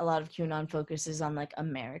maybe a lot of QAnon focuses on like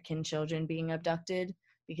American children being abducted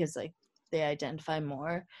because like they identify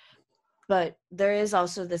more. But there is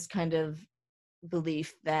also this kind of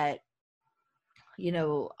belief that,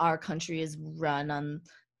 our country is run on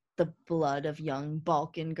the blood of young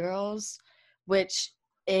Balkan girls, which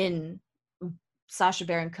in Sacha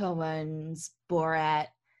Baron Cohen's Borat,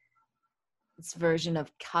 its version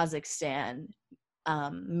of Kazakhstan,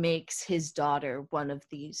 makes his daughter one of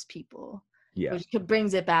these people. Yeah. Which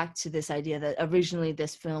brings it back to this idea that originally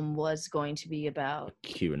this film was going to be about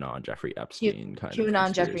QAnon, Jeffrey Epstein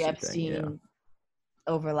QAnon, Jeffrey Epstein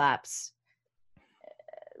overlaps,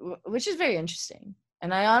 which is very interesting.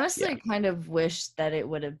 And I honestly kind of wish that it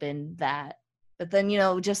would have been that. But then,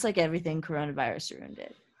 just like everything, coronavirus ruined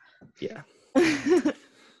it. Yeah.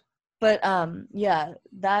 But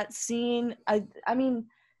that scene, I mean,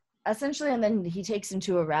 essentially, and then he takes him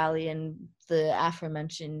to a rally, and the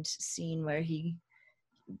aforementioned scene where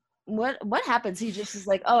what happens? He just is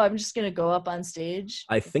like, oh, I'm just gonna go up on stage.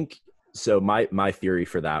 I think so. My theory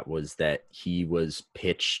for that was that he was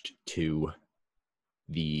pitched to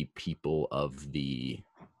the people of the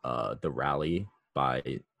rally by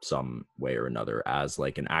some way or another as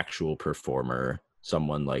like an actual performer,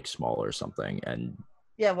 someone like small or something, and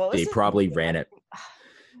they probably ran it.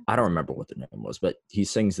 I don't remember what the name was, but he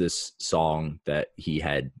sings this song that he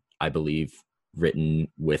had, I believe, written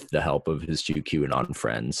with the help of his two QAnon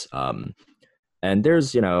friends. And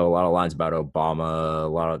there's, a lot of lines about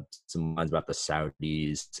Obama, some lines about the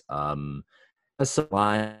Saudis. That's a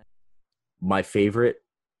line. My favorite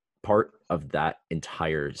part of that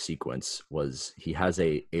entire sequence was he has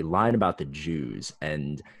a line about the Jews,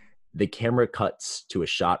 and the camera cuts to a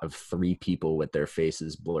shot of 3 people with their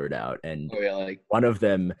faces blurred out, and Oh yeah, like one of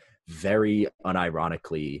them very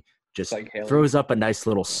unironically just like Hailing. throws up a nice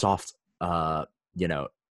little soft Heil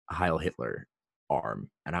Hitler arm,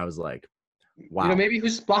 and I was like, wow. You know, maybe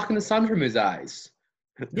who's blocking the sun from his eyes?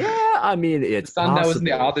 Yeah, I mean, The it's sun that was in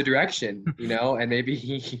the possible. other direction, you know, and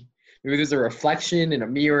maybe there's a reflection in a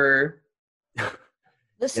mirror.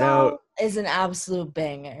 The song is an absolute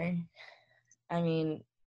banger. I mean,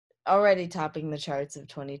 already topping the charts of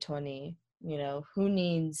 2020. You know, who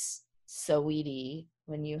needs Saweetie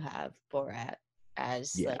when you have Borat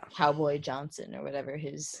as Yeah. like Cowboy Johnson or whatever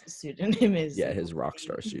his pseudonym is? Yeah, his rock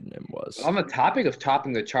star pseudonym was. On the topic of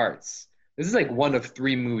topping the charts, this is like one of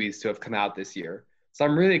 3 movies to have come out this year. So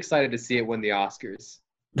I'm really excited to see it win the Oscars.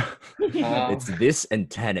 It's this and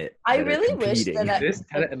Tenet. I that are really wish competing. that This,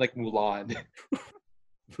 Tenet, and like Mulan.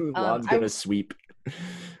 Mulan's gonna sweep.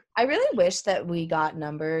 I really wish that we got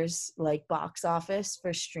numbers like box office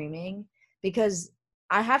for streaming, because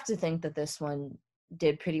I have to think that this one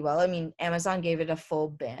did pretty well. I mean, Amazon gave it a full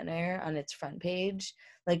banner on its front page,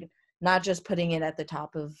 like not just putting it at the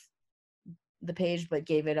top of the page, but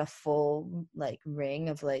gave it a full like ring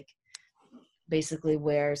of like basically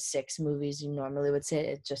where 6 movies you normally would sit.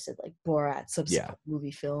 It just said like Borat subsequent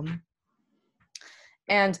movie film.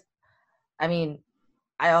 And I mean,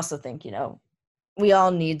 I also think, you know, we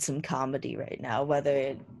all need some comedy right now,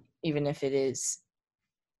 even if it is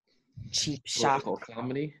cheap shock. Political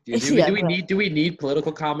comedy. Do we need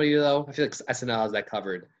political comedy though? I feel like SNL has that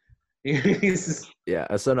covered. Yeah,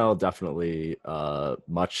 SNL definitely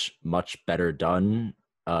much better done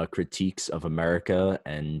critiques of America,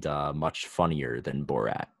 and much funnier than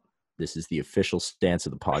Borat. This is the official stance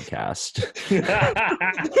of the podcast.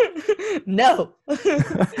 No.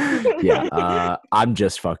 Yeah, I'm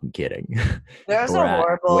just fucking kidding. There was Borat, a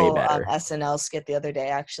horrible way better. SNL skit the other day,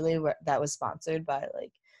 actually, that was sponsored by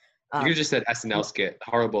like. You could just said SNL skit.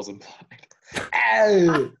 Horrible's implied.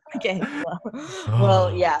 Okay.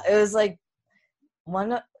 Well, yeah, it was like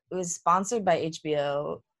it was sponsored by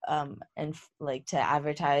HBO, and like to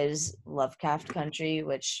advertise Lovecraft Country,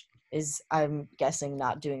 which is, I'm guessing,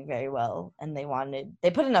 not doing very well, and they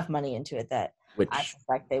put enough money into it that I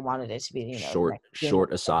suspect they wanted it to be, you know,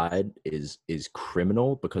 short aside is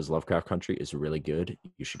criminal, because Lovecraft Country is really good.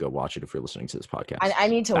 You should go watch it if you're listening to this podcast. I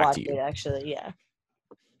need to watch it, actually. Yeah.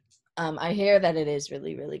 I hear that it is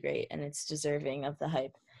really, really great, and it's deserving of the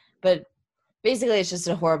hype. But basically, it's just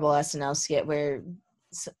a horrible SNL skit where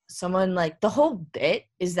someone, like, the whole bit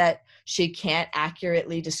is that she can't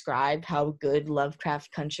accurately describe how good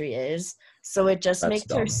Lovecraft Country is. So it just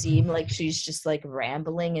makes her seem like she's just, like,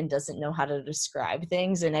 rambling and doesn't know how to describe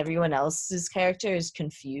things, and everyone else's character is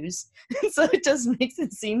confused. So it just makes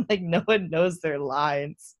it seem like no one knows their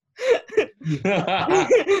lines.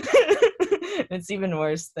 It's even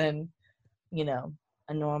worse than, you know,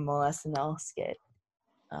 a normal SNL skit.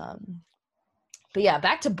 But yeah,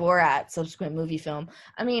 back to Borat, subsequent movie film.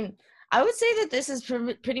 I mean, I would say that this is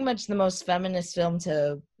pretty much the most feminist film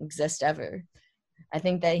to exist ever. I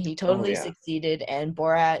think that he totally succeeded, and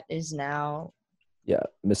Borat is now. Yeah,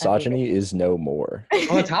 misogyny is no more.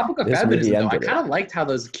 On the topic of feminism, though, I kind of liked how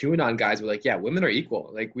those QAnon guys were like, "Yeah, women are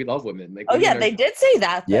equal. Like, we love women." Like, they did say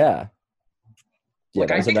that. Though. Yeah. Yeah,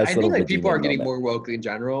 like, I think like people are getting more woke in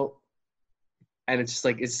general, and it's just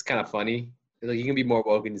like it's just kind of funny. Like, you can be more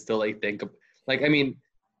woke and still like think of, like, I mean,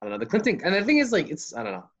 I don't know, the Clinton, and the thing is, like, it's, I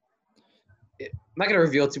don't know. I'm not gonna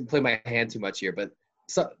play my hand too much here, but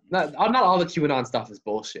not all the QAnon stuff is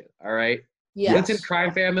bullshit. All right. Yeah. Clinton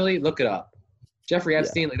crime family, look it up. Jeffrey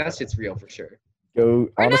Epstein, like, that shit's real for sure. We're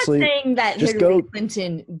not saying that Hillary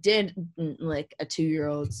Clinton did lick a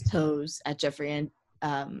 2-year-old's toes at Jeffrey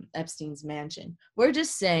Epstein's mansion. We're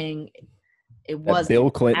just saying it was Bill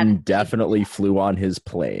Clinton definitely flew on his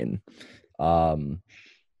plane. Yeah,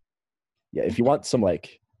 if you want some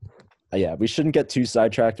we shouldn't get too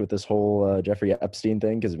sidetracked with this whole Jeffrey Epstein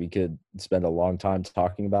thing, because we could spend a long time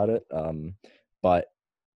talking about it. But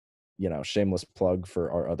you know, shameless plug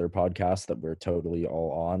for our other podcast that we're totally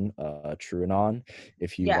all on, True and On.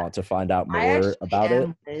 If you want to find out more about it.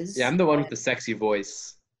 Yeah, I'm the one with the sexy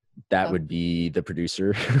voice. That would be the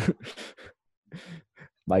producer.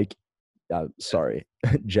 Mike, sorry.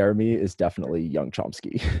 Jeremy is definitely Young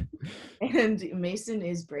Chomsky. And Mason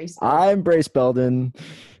is Brace. I'm Brace Belden.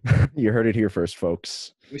 You heard it here first,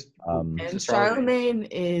 folks. And Charlemagne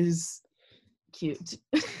is cute.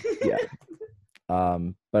 Yeah.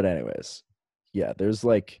 But anyways, yeah, there's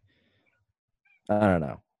like, I don't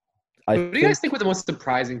know. What do you guys think were the most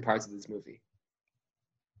surprising parts of this movie?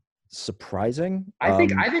 surprising. I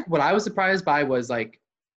think what I was surprised by was like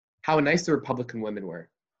how nice the Republican women were.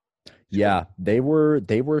 Yeah, they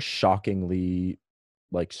were shockingly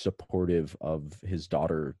like supportive of his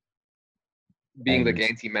daughter Being like and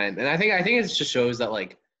anti-men, and I think it just shows that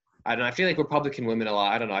like I don't know. I feel like Republican women a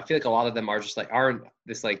lot. I don't know. I feel like a lot of them are just like aren't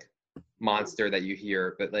this like monster that you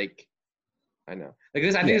hear, but like I know like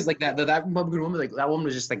this. I think Yeah. it's like that Republican woman, like that woman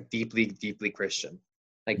was just like deeply Christian.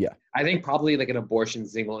 Like Yeah. I think probably like an abortion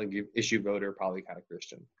single issue voter, probably kind of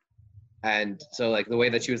Christian. And so like the way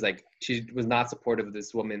that she was not supportive of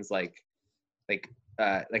this woman's like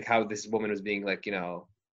how this woman was being like, you know,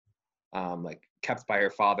 like kept by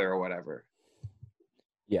her father or whatever.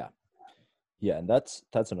 yeah. Yeah, and that's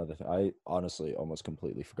another thing. I honestly almost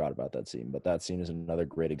completely forgot about that scene, but that scene is another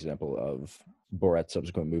great example of Borat's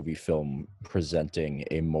subsequent movie film presenting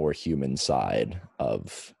a more human side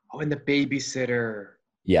of. Oh, and the babysitter.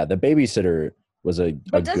 Yeah, the babysitter was a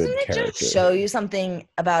But doesn't good it character. just show you something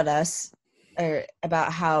about us, or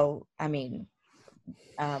about how, I mean,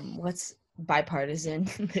 what's bipartisan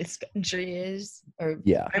this country is? Or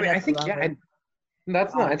Yeah. I mean, I think whatever.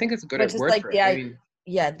 that's not. I think it's a good But just word like for the it. I mean,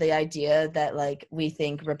 yeah, the idea that like we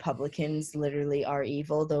think Republicans literally are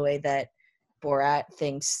evil, the way that Borat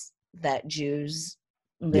thinks that Jews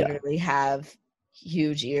literally have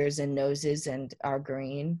huge ears and noses and are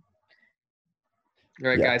green. all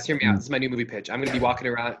right, Yeah. guys, hear me out. This is my new movie pitch. I'm gonna be walking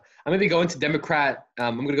around. I'm gonna be going to Democrat.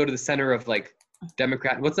 I'm gonna go to the center of like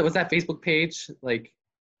Democrat. What's that Facebook page? Like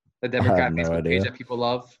the Democrat no Facebook idea. page that people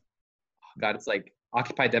love. Oh, God, it's like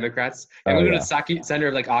Occupy Democrats. Oh, I'm gonna go yeah. to the center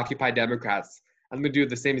of like Occupy Democrats. I'm gonna do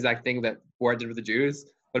the same exact thing that Borat did with the Jews,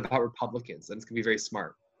 but about Republicans, and it's gonna be very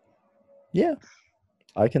smart. Yeah,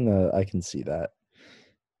 I can see that.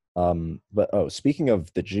 But speaking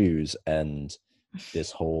of the Jews and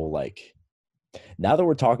this whole like, now that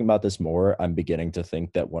we're talking about this more, I'm beginning to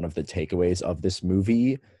think that one of the takeaways of this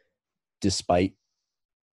movie, despite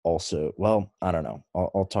also, well, I don't know,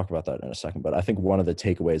 I'll talk about that in a second, but I think one of the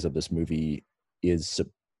takeaways of this movie is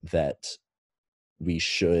that we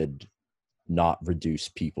should not reduce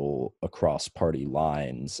people across party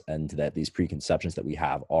lines, and that these preconceptions that we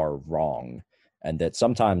have are wrong, and that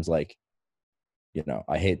sometimes, like, you know,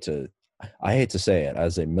 I hate to say it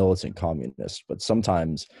as a militant communist, but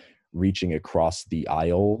sometimes reaching across the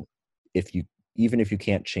aisle, even if you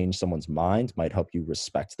can't change someone's mind, might help you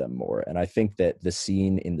respect them more. And I think that the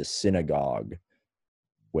scene in the synagogue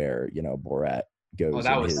where, you know, Borat goes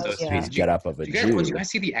that in was his, so his sweet. get up of a Did Jew. you guys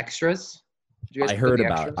see the extras? Did you guys I look heard at the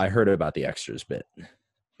about extras? the extras bit.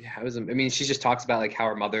 Yeah, it was. I mean, she just talks about like how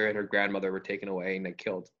her mother and her grandmother were taken away and like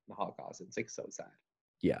killed in the Holocaust. It's like so sad.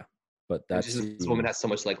 Yeah, but And that's this woman has so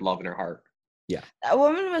much like love in her heart. That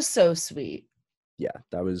woman was so sweet. yeah,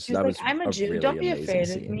 that was She was like, I'm a Jew. really Don't be amazing afraid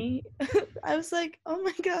scene. of me. I was like, oh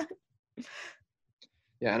my God.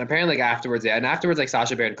 Yeah, and apparently like afterwards, like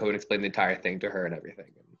Sacha Baron Cohen explained the entire thing to her and everything.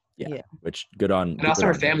 Yeah. Which good on. And also good her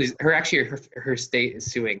on him. family's her state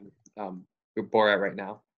is suing Borat right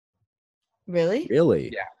now. Really?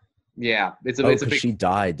 Really? Yeah, it's a Because big. she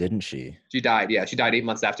died, didn't she? She died. Yeah, she died 8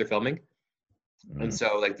 months after filming, and Mm.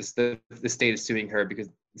 so like the state is suing her because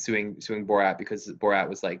suing Borat because Borat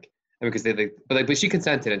was like, I mean, because but she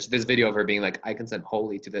consented, and there's video of her being like, I consent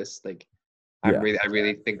wholly to this. Like, I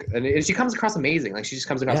really think, and she comes across amazing. Like she just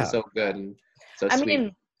comes across as so good and so I sweet.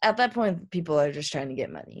 mean, at that point, people are just trying to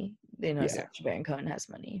get money. They know Yeah. Sacha Baron Cohen has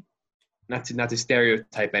money. Not to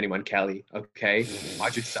stereotype anyone, Kelly. Okay,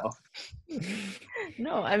 watch yourself.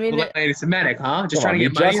 No, I mean, Well, anti-Semitic, huh? Just Come trying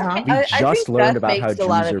on, to get money, huh? We I just think learned that about how makes a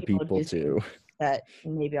lot Jews of are people do too. things that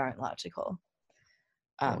maybe aren't logical.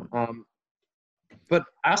 But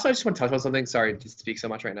I just want to touch on something. Sorry to speak so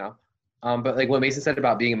much right now. But like what Mason said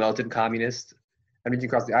about being a militant communist, one of the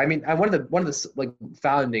like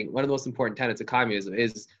one of the most important tenets of communism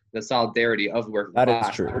is the solidarity of the working That class.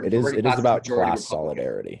 is true. The It is working class about majority class Republican.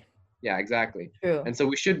 solidarity. Yeah, exactly. True. And so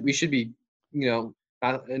we should be, you know,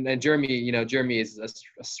 and Jeremy is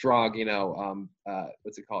a strong, you know,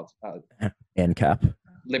 what's it called? ANCAP.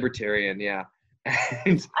 Libertarian, yeah.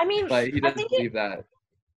 And, I mean, but he I doesn't think believe that.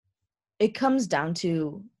 it comes down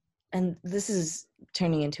to, and this is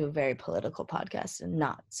turning into a very political podcast and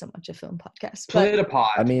not so much a film podcast. But Politipod.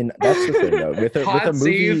 I mean, that's the thing though. With a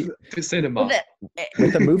movie to cinema.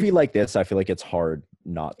 with a movie like this, I feel like it's hard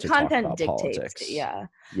not to talk content about dictates politics. it, yeah.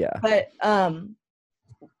 Yeah. But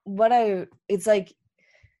it's like,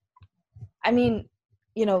 I mean,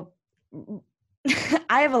 you know,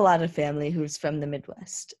 I have a lot of family who's from the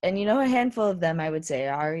Midwest, and you know, a handful of them I would say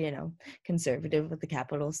are, you know, conservative with the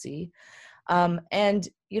capital C. And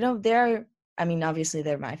you know, I mean, obviously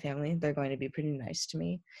they're my family. They're going to be pretty nice to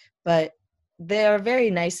me, but they are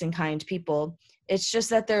very nice and kind people. It's just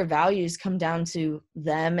that their values come down to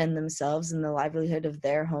them and themselves and the livelihood of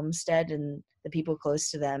their homestead and the people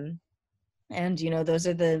close to them. And, you know, those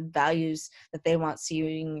are the values that they want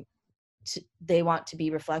they want to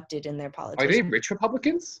be reflected in their Are politics. they rich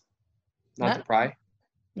Republicans? Not to pry.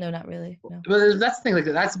 No, not really. No. But that's the thing. Like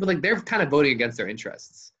but like they're kind of voting against their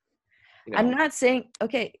interests. You know? I'm not saying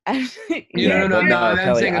okay. No,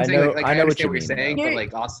 Kelly, I'm saying like, I know what understand you mean, saying, though. but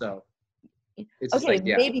like also, it's okay, just like,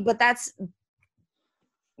 yeah. maybe, but that's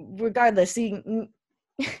regardless. See,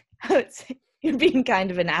 I would say you're being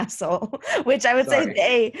kind of an asshole, which I would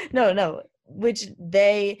say which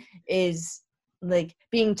they is like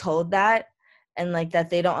being told that, and like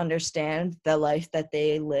that they don't understand the life that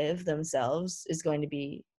they live themselves is going to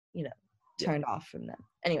be, you know, turned off from them.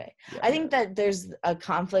 Anyway, I think that there's a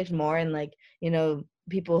conflict more in like, you know,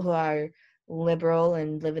 people who are liberal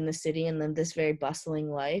and live in the city and live this very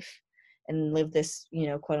bustling life and live this, you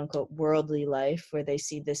know, quote unquote worldly life where they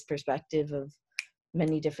see this perspective of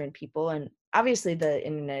many different people. And obviously the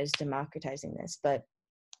internet is democratizing this. But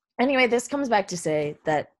anyway, this comes back to say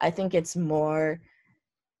that I think it's more,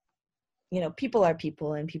 you know, people are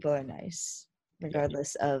people and people are nice,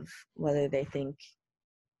 regardless of whether they think,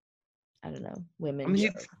 I don't know, women. I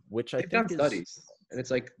mean, which I they've think done studies, and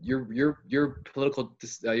it's like your political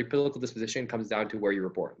disposition comes down to where you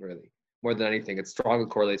were born, really, more than anything. It strongly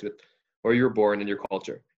correlates with where you were born and your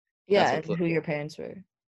culture. Yeah, and who your parents were.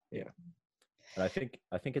 Yeah, and I think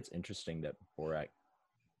it's interesting that Borat,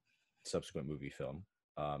 subsequent movie film,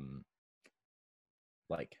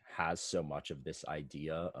 like has so much of this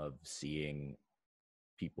idea of seeing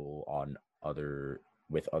people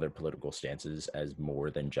with other political stances as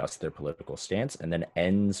more than just their political stance, and then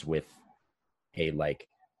ends with a like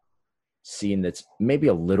scene that's maybe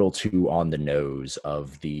a little too on the nose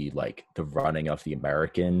of the running of the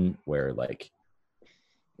American, where like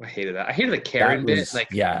I hated that. I hated the Karen bit. Like,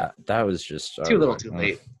 yeah, that was just too little, too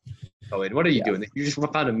late. Oh, and what are you doing? You just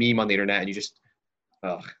found a meme on the internet and you just,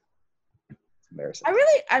 it's embarrassing.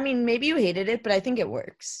 I mean, maybe you hated it, but I think it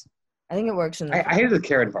works. I think it works. I hated the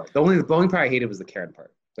Karen part. The only part I hated was the Karen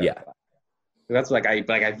part. Yeah. That's like I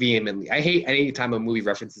vehemently. I hate any time a movie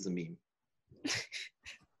references a meme.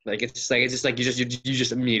 Like it's just like you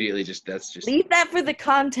just immediately that's just leave that for the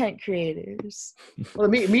content creators. Well,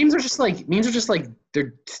 memes are just like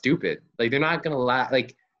they're stupid. Like they're not gonna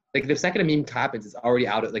like the second a meme happens, it's already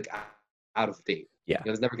out of date. Yeah, you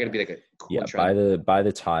know, it's never gonna be like a cool trend. By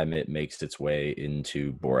the time it makes its way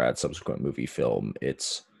into Borat's subsequent movie film,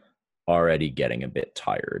 it's already getting a bit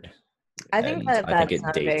tired. I think that's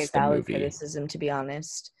not a very valid criticism, to be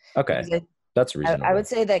honest. Okay, that's reasonable. I would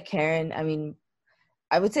say that Karen. I mean,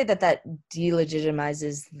 I would say that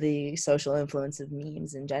delegitimizes the social influence of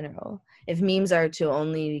memes in general. If memes are to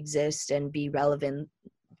only exist and be relevant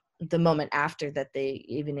the moment after that they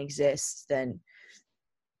even exist, then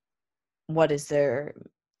how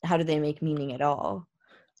do they make meaning at all?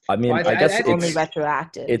 I mean, I guess it's only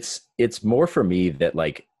retroactive. It's more for me that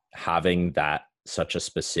like having that such a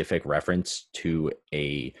specific reference to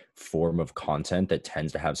a form of content that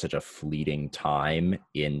tends to have such a fleeting time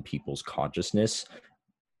in people's consciousness,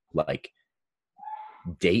 like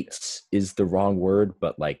dates is the wrong word,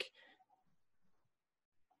 but like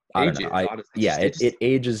I don't know. It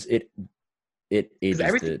ages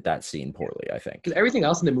that scene poorly, I think. Because everything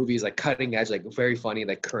else in the movie is like cutting edge, like very funny,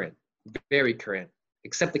 like current, very current,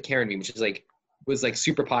 except the Karen meme, which is like was like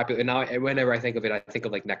super popular. And now whenever I think of it, I think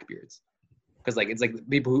of like neckbeards, because like it's like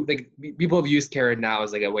people have used Karen now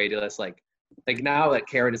as like a way to just like now like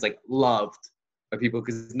Karen is like loved by people,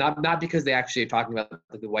 because not because they actually are talking about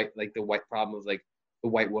like the white problem of like the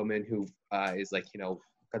white woman who is like, you know,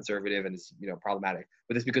 conservative and is, you know, problematic,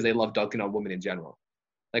 but it's because they love dunking on women in general.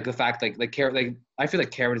 Like the fact like Karen, like I feel like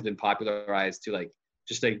Karen has been popularized to like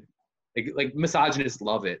just like misogynists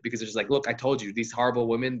love it, because it's just like, look, I told you, these horrible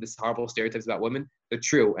women, this horrible stereotypes about women, they're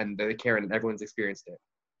true, and they're Karen, and everyone's experienced it.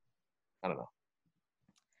 I don't know.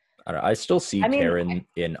 I still see Karen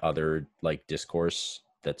in other like discourse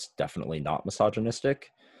that's definitely not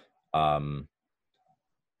misogynistic. I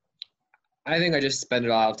think I just spend a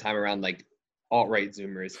lot of time around like alt-right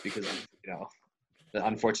Zoomers because of, you know, the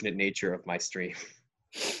unfortunate nature of my stream.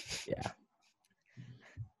 Yeah.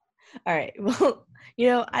 All right. Well, you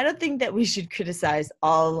know, I don't think that we should criticize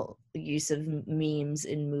all use of memes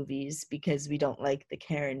in movies because we don't like the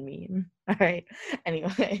Karen meme. All right.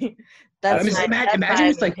 Anyway, that's imagine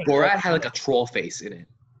if like Borat had like a troll face in it.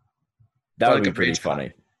 That would be pretty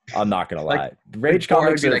funny. I'm not gonna lie. Like, Rage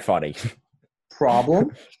comics are like, funny.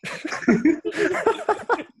 Problem.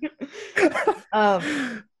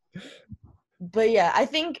 But yeah, I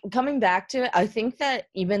think coming back to it, I think that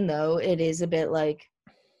even though it is a bit like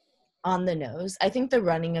on the nose, I think the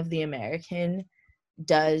running of the American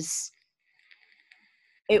does,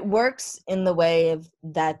 it works in the way of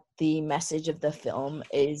that the message of the film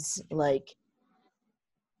is like,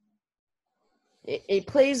 it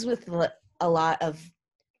plays with a lot of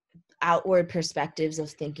outward perspectives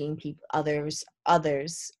of thinking others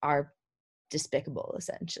are despicable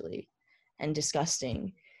essentially and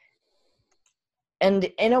disgusting. And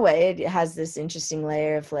in a way, it has this interesting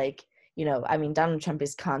layer of like, you know, I mean, Donald Trump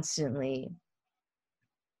is constantly,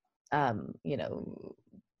 you know,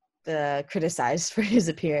 criticized for his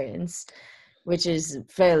appearance, which is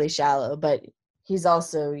fairly shallow, but he's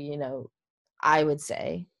also, you know, I would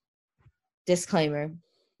say, disclaimer,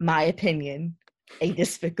 my opinion, a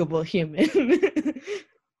despicable human.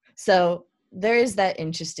 So there is that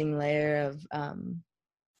interesting layer of,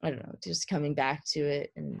 I don't know, just coming back to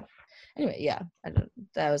it. And anyway, yeah,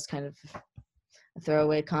 that was kind of a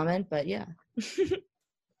throwaway comment, but yeah.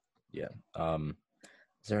 Yeah.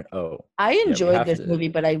 Is there? Oh, I enjoyed this movie,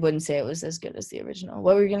 but I wouldn't say it was as good as the original.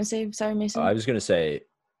 What were you gonna say? Sorry, Mason. I was gonna say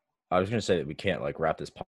that we can't like wrap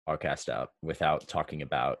this podcast up without talking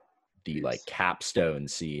about the like capstone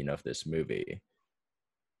scene of this movie,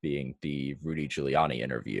 being the Rudy Giuliani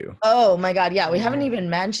interview. Oh my God, yeah, we haven't even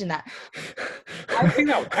mentioned that. I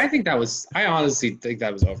honestly think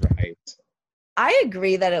that was overhyped. I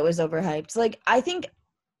agree that it was overhyped. Like, I think,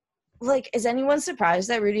 like, is anyone surprised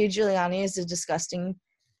that Rudy Giuliani is a disgusting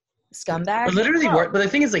scumbag? But literally, but the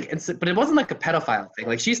thing is, like, but it wasn't like a pedophile thing.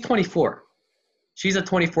 Like, she's 24. She's a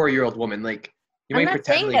 24-year-old woman. Like, you I'm might not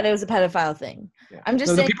pretend saying like, that it was a pedophile thing. Yeah. I'm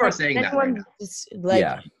just saying people are saying that right now. Is, like,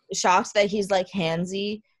 shocked that he's like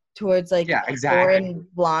handsy towards like a foreign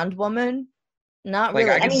blonde woman. Not really.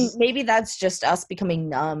 I mean, maybe that's just us becoming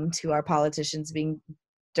numb to our politicians being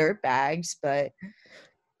dirtbags, but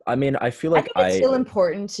I mean, I feel like I think it's still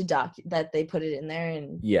important to that they put it in there.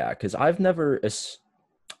 And yeah, because I've never,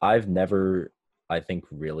 I think,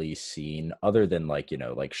 really seen, other than like, you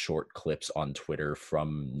know, like short clips on Twitter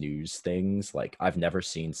from news things, like I've never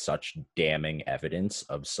seen such damning evidence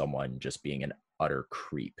of someone just being an utter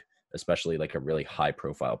creep, especially like a really high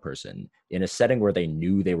profile person in a setting where they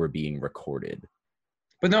knew they were being recorded.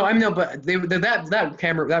 But no,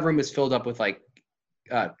 that room is filled up with like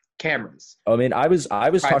cameras. I mean, I was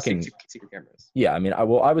talking. Secret cameras. Yeah, I mean, I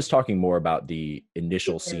was talking more about the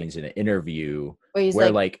initial scenes in an interview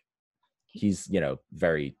where like he's, you know,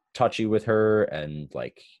 very touchy with her, and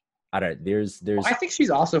like I don't. There's. Well, I think she's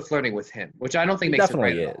also flirting with him, which I don't think makes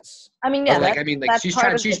definitely it right is. I mean, yeah, like she's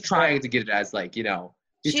trying to get it as like, you know,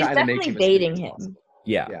 she's definitely baiting him.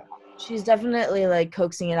 Yeah. She's definitely like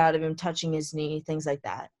coaxing it out of him, touching his knee, things like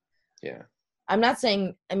that. Yeah. I'm not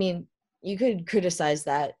saying. I mean, you could criticize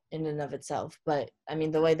that in and of itself, but I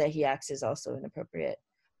mean, the way that he acts is also inappropriate.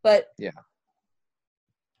 But yeah,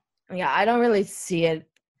 I don't really see it.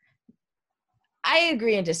 I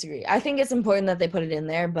agree and disagree. I think it's important that they put it in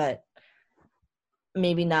there, but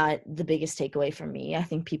maybe not the biggest takeaway for me. I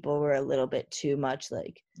think people were a little bit too much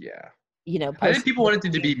like, you know, I think people wanted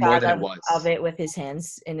it to be more than it was. Of it with his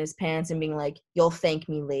hands in his pants and being like, "You'll thank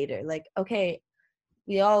me later." Like, okay,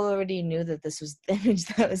 we all already knew that this was the image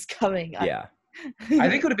that was coming up. Yeah. I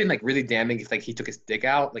think it would have been like really damning if like he took his dick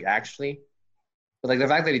out, like actually. But like the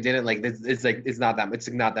fact that he didn't, like it's not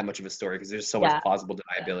that much of a story because there's so much plausible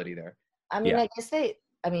deniability there. I mean, I guess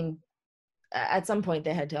at some point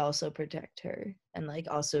they had to also protect her and like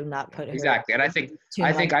also not put her exactly. And I think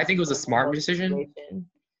it was a smart decision.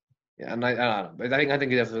 Yeah, and I don't know, but I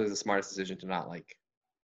think it definitely was the smartest decision to not like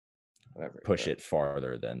whatever push it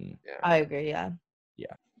farther than. Yeah. I agree. Yeah.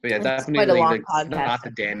 Yeah. But yeah, definitely like, not the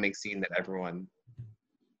damning scene that everyone.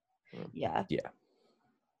 Yeah. Yeah.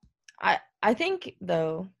 I think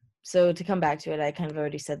though. So to come back to it, I kind of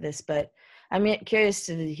already said this, but I'm curious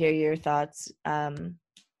to hear your thoughts.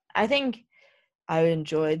 I think I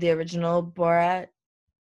enjoyed the original Borat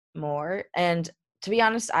more, and to be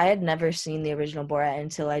honest, I had never seen the original Borat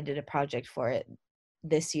until I did a project for it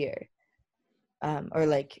this year, or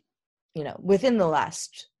like, you know, within the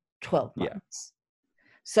last 12 months. Yeah.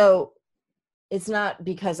 So it's not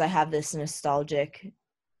because I have this nostalgic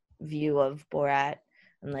view of Borat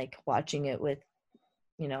and like watching it with,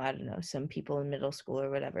 you know, I don't know, some people in middle school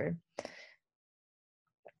or whatever.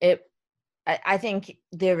 I think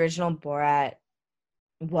the original Borat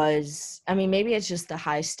was, I mean, maybe it's just the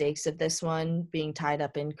high stakes of this one being tied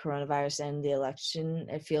up in coronavirus and the election.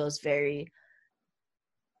 It feels very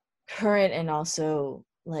current and also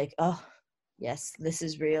like, oh, yes, this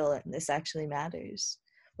is real and this actually matters.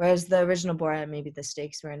 Whereas the original Borat, maybe the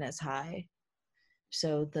stakes weren't as high.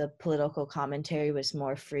 so the political commentary was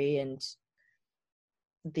more free, and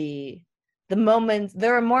the moments,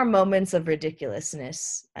 there were more moments of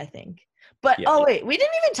ridiculousness, I think. But Yeah. wait, we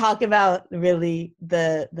didn't even talk about really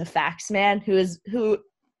the fax man, who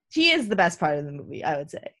he is the best part of the movie, I would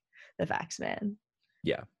say. The fax man.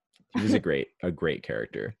 Yeah. He was a great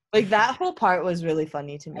character. Like, that whole part was really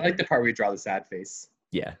funny to me. I like the part where you draw the sad face.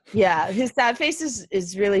 Yeah. Yeah, his sad face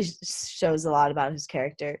is really shows a lot about his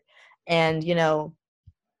character. And, you know,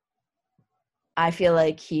 I feel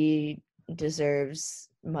like he deserves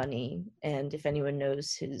money, and if anyone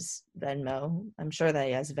knows his Venmo, I'm sure that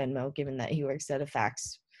he has Venmo, given that he works at a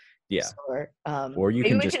fax store. Or you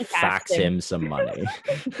maybe can just fax him some money.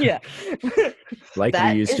 Yeah. Like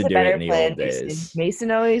That we used is to a do better it in the plan, old days.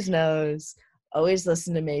 Mason always knows. Always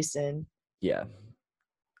listen to Mason. Yeah.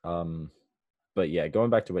 But yeah, going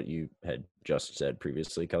back to what you had just said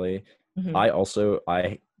previously, Kelly, Mhm.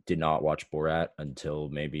 I did not watch Borat until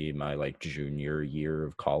maybe my like junior year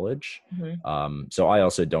of college. Mhm. So I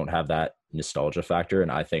also don't have that nostalgia factor,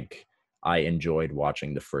 and I think I enjoyed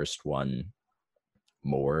watching the first one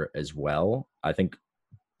more as well. I think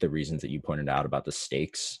the reasons that you pointed out about the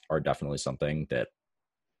stakes are definitely something that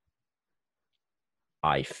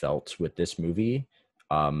I felt with this movie.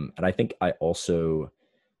 And I think I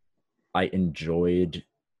enjoyed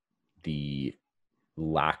the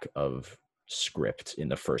lack of script in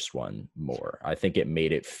the first one more. I think it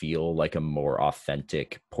made it feel like a more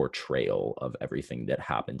authentic portrayal of everything that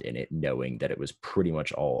happened in it, knowing that it was pretty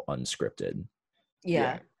much all unscripted.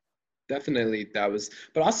 Yeah. Definitely that was,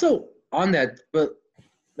 but also on that, but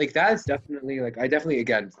like that is definitely like I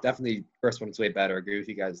definitely first one's way better. I agree with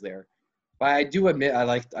you guys there, but I do admit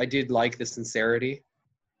I did like the sincerity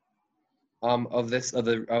of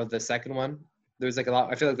the second one. There's like a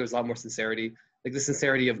lot. I feel like there's a lot more sincerity, like the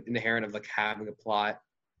sincerity of inherent of like having a plot.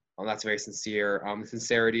 That's very sincere. The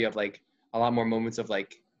sincerity of like a lot more moments of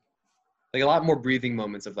like a lot more breathing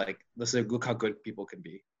moments of like look how good people can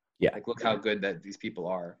be. Yeah. Like look how good that these people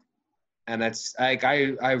are. And that's like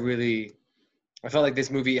I felt like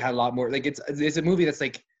this movie had a lot more like it's a movie that's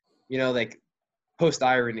like, you know, like post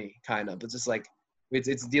irony kind of, but just like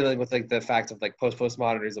it's dealing with like the fact of like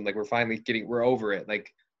postmodernism, like we're over it.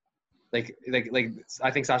 Like I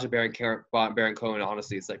think Sacha Baron Cohen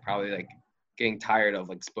honestly is like probably like getting tired of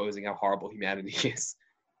like exposing how horrible humanity is,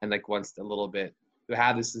 and like wants a little bit to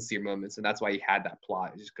have the sincere moments, and that's why he had that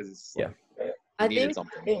plot, just because it's like, I think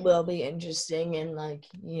something. it will be interesting in like,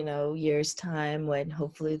 you know, years time when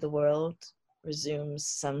hopefully the world resumes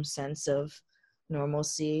some sense of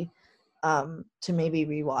normalcy, to maybe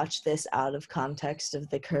rewatch this out of context of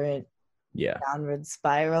the current downward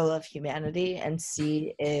spiral of humanity and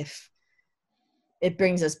see if it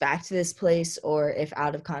brings us back to this place, or if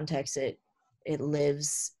out of context it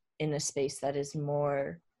lives in a space that is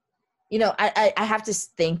more, you know, I have to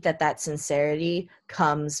think that sincerity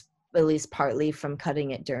comes at least partly from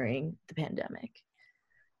cutting it during the pandemic.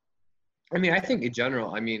 I mean, I think in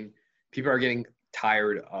general, I mean, people are getting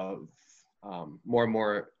tired of more and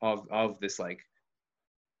more of this like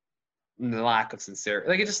the lack of sincerity.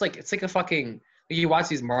 Like it's like a fucking like you watch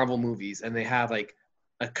these Marvel movies and they have like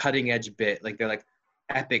a cutting edge bit, like they're like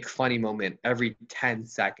epic funny moment every 10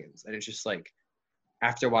 seconds, and it's just like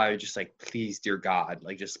after a while you're just like, please dear God,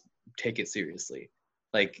 like just take it seriously.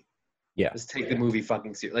 Like just take the movie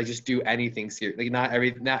fucking serious. Like just do anything serious. Like not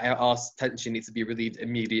all tension needs to be relieved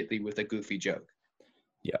immediately with a goofy joke.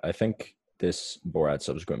 Yeah, I think this Borat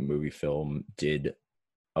subsequent movie film did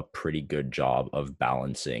a pretty good job of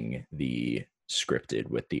balancing the scripted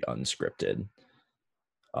with the unscripted.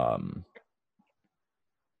 And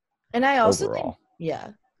I also overall.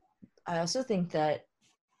 I also think that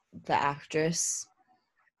the actress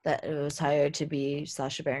that was hired to be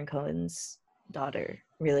Sacha Baron Cohen's daughter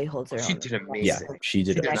really holds her own. She did amazing. Yeah, she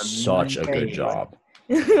did such a good job.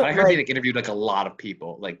 I heard they like interviewed like a lot of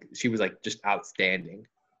people. Like she was like just outstanding.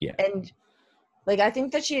 Yeah. And like I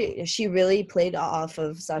think that she really played off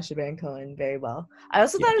of Sacha Baron Cohen very well. I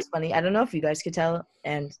also thought it was funny. I don't know if you guys could tell,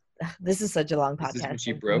 and this is such a long podcast. This is when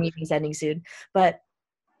she broke. Meeting's ending soon, but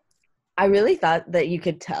I really thought that you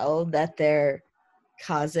could tell that their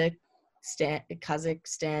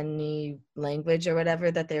Kazakhstani language or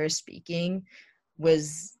whatever that they were speaking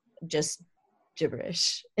was just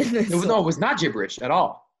gibberish. It was not gibberish at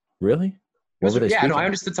all. Really? I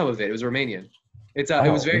understood some of it. It was Romanian. It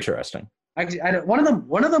was very interesting. Actually, one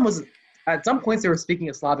of them was at some points they were speaking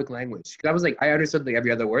a Slavic language. I was like, I understood like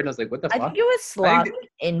every other word, and I was like, what the fuck? I think it was Slavic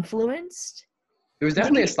influenced. It was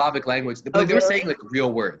definitely a Slavic language, but they were saying like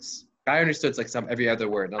real words. I understood like every other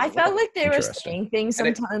word. I felt like they were saying things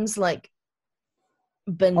sometimes like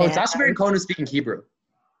Banana. Sacha Baron Cohen was speaking Hebrew.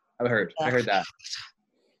 I heard that.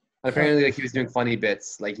 And apparently, like he was doing funny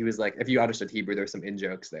bits. Like he was like, if you understood Hebrew, there were some in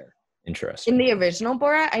jokes there. Interesting. In the original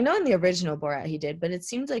Borat, I know in the original Borat he did, but it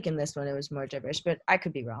seems like in this one it was more gibberish. But I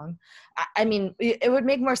could be wrong. I mean, it would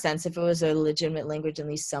make more sense if it was a legitimate language in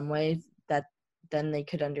at least some way that then they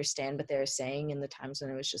could understand what they were saying in the times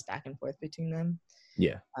when it was just back and forth between them.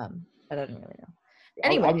 Yeah. But I don't really know. I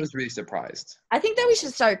Anyway, was really surprised. I think that we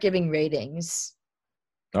should start giving ratings.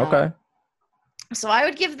 Okay. So I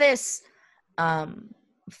would give this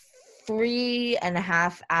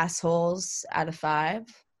 3.5 assholes out of 5.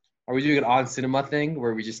 Are we doing an on cinema thing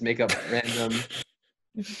where we just make up random?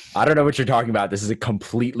 I don't know what you're talking about. This is a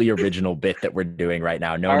completely original bit that we're doing right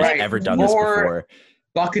now. No All one's right, ever done this more before.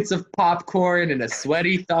 Buckets of popcorn and a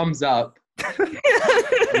sweaty thumbs up.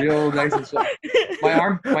 Real nice and sweaty. My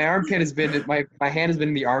armpit has been my hand has been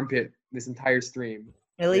in the armpit this entire stream.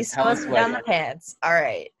 At least hella goes down the pants. All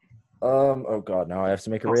right. Oh god, now I have to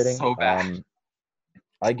make a Oh, rating. so bad.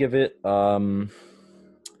 I give it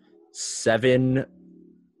 7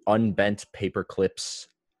 unbent paper clips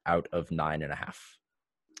out of 9.5.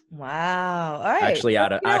 Wow. All right. Actually,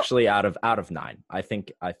 Well, out of 9. I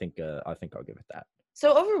think I'll give it that.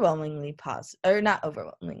 So overwhelmingly positive, or not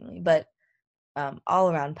overwhelmingly, but all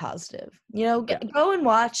around positive. Go and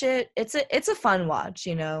watch it. It's a fun watch.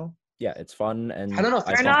 Yeah, it's fun and I don't know if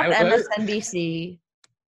Turn off MSNBC.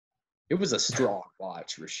 it was a strong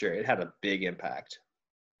watch for sure. It had a big impact.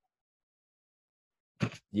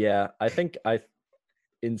 Yeah, I think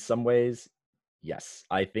in some ways, yes.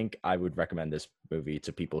 I think I would recommend this movie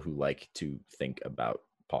to people who like to think about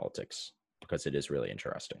politics because it is really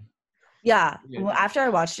interesting. Yeah. Well, after I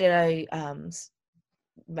watched it, I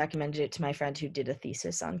recommended it to my friend who did a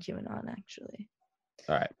thesis on QAnon, actually.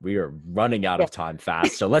 All right, we are running out of time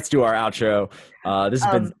fast, so let's do our outro. This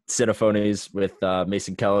has been Cinephonies with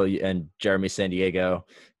Mason Kelly and Jeremy San Diego.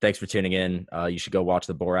 Thanks for tuning in. You should go watch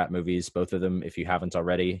the Borat movies, both of them, if you haven't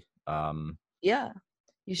already. Yeah,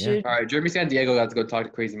 you should. All right, Jeremy San Diego got to go talk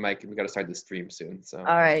to Crazy Mike, and we got to start the stream soon. So.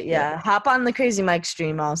 All right, yeah. Hop on the Crazy Mike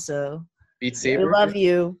stream also. Beat Saber. We love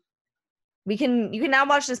you. You can now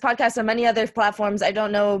watch this podcast on many other platforms. I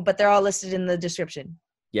don't know, but they're all listed in the description.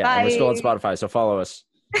 Yeah, Bye. and we're still on Spotify, so follow us.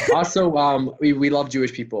 Also, we love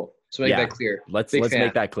Jewish people. So make that clear. Let's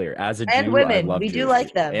make that clear. As a and Jew, women, I love we Jewish do like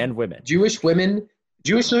people. them. And women. Jewish women,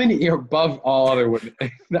 you're above all other women.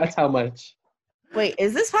 That's how much. Wait,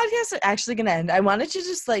 is this podcast actually gonna end? I wanted to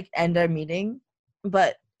just end our meeting,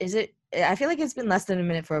 but is it? I feel like it's been less than a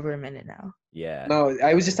minute for over a minute now. Yeah. No,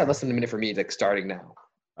 I was just at less than a minute for me, starting now.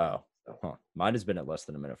 Oh, huh. Mine has been at less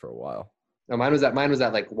than a minute for a while. No, mine was at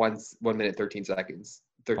 1 minute 13 seconds.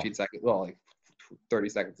 13 seconds. Well, 30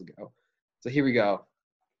 seconds ago. So here we go.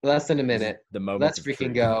 Less than a minute. The moment. Let's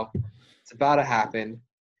freaking go. It's about to happen.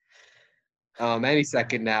 Any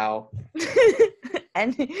second now.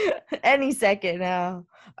 any second now.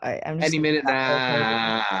 All right, I'm just any minute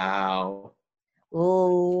now.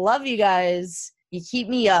 Love you guys. You keep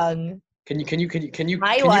me young. Can you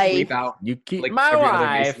My can wife. you bleep out You keep like my every other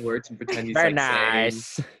wife. Mason words and pretend he's Very saying,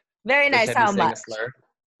 nice. Very nice. pretend How he's saying a much? slur?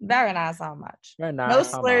 Very nice. How much? Very nice. No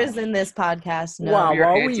slurs in this podcast. No. Wow, We're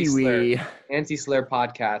wow, anti-slur. wee. Anti-slur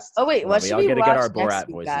podcast. Oh wait, what should I'll we get watch our next Borat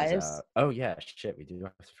week, voices guys? out. Oh yeah, shit, we do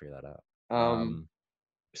have to figure that out.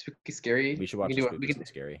 Spooky Scary. We should watch can do it. Spooky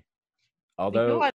Scary. We can Although watch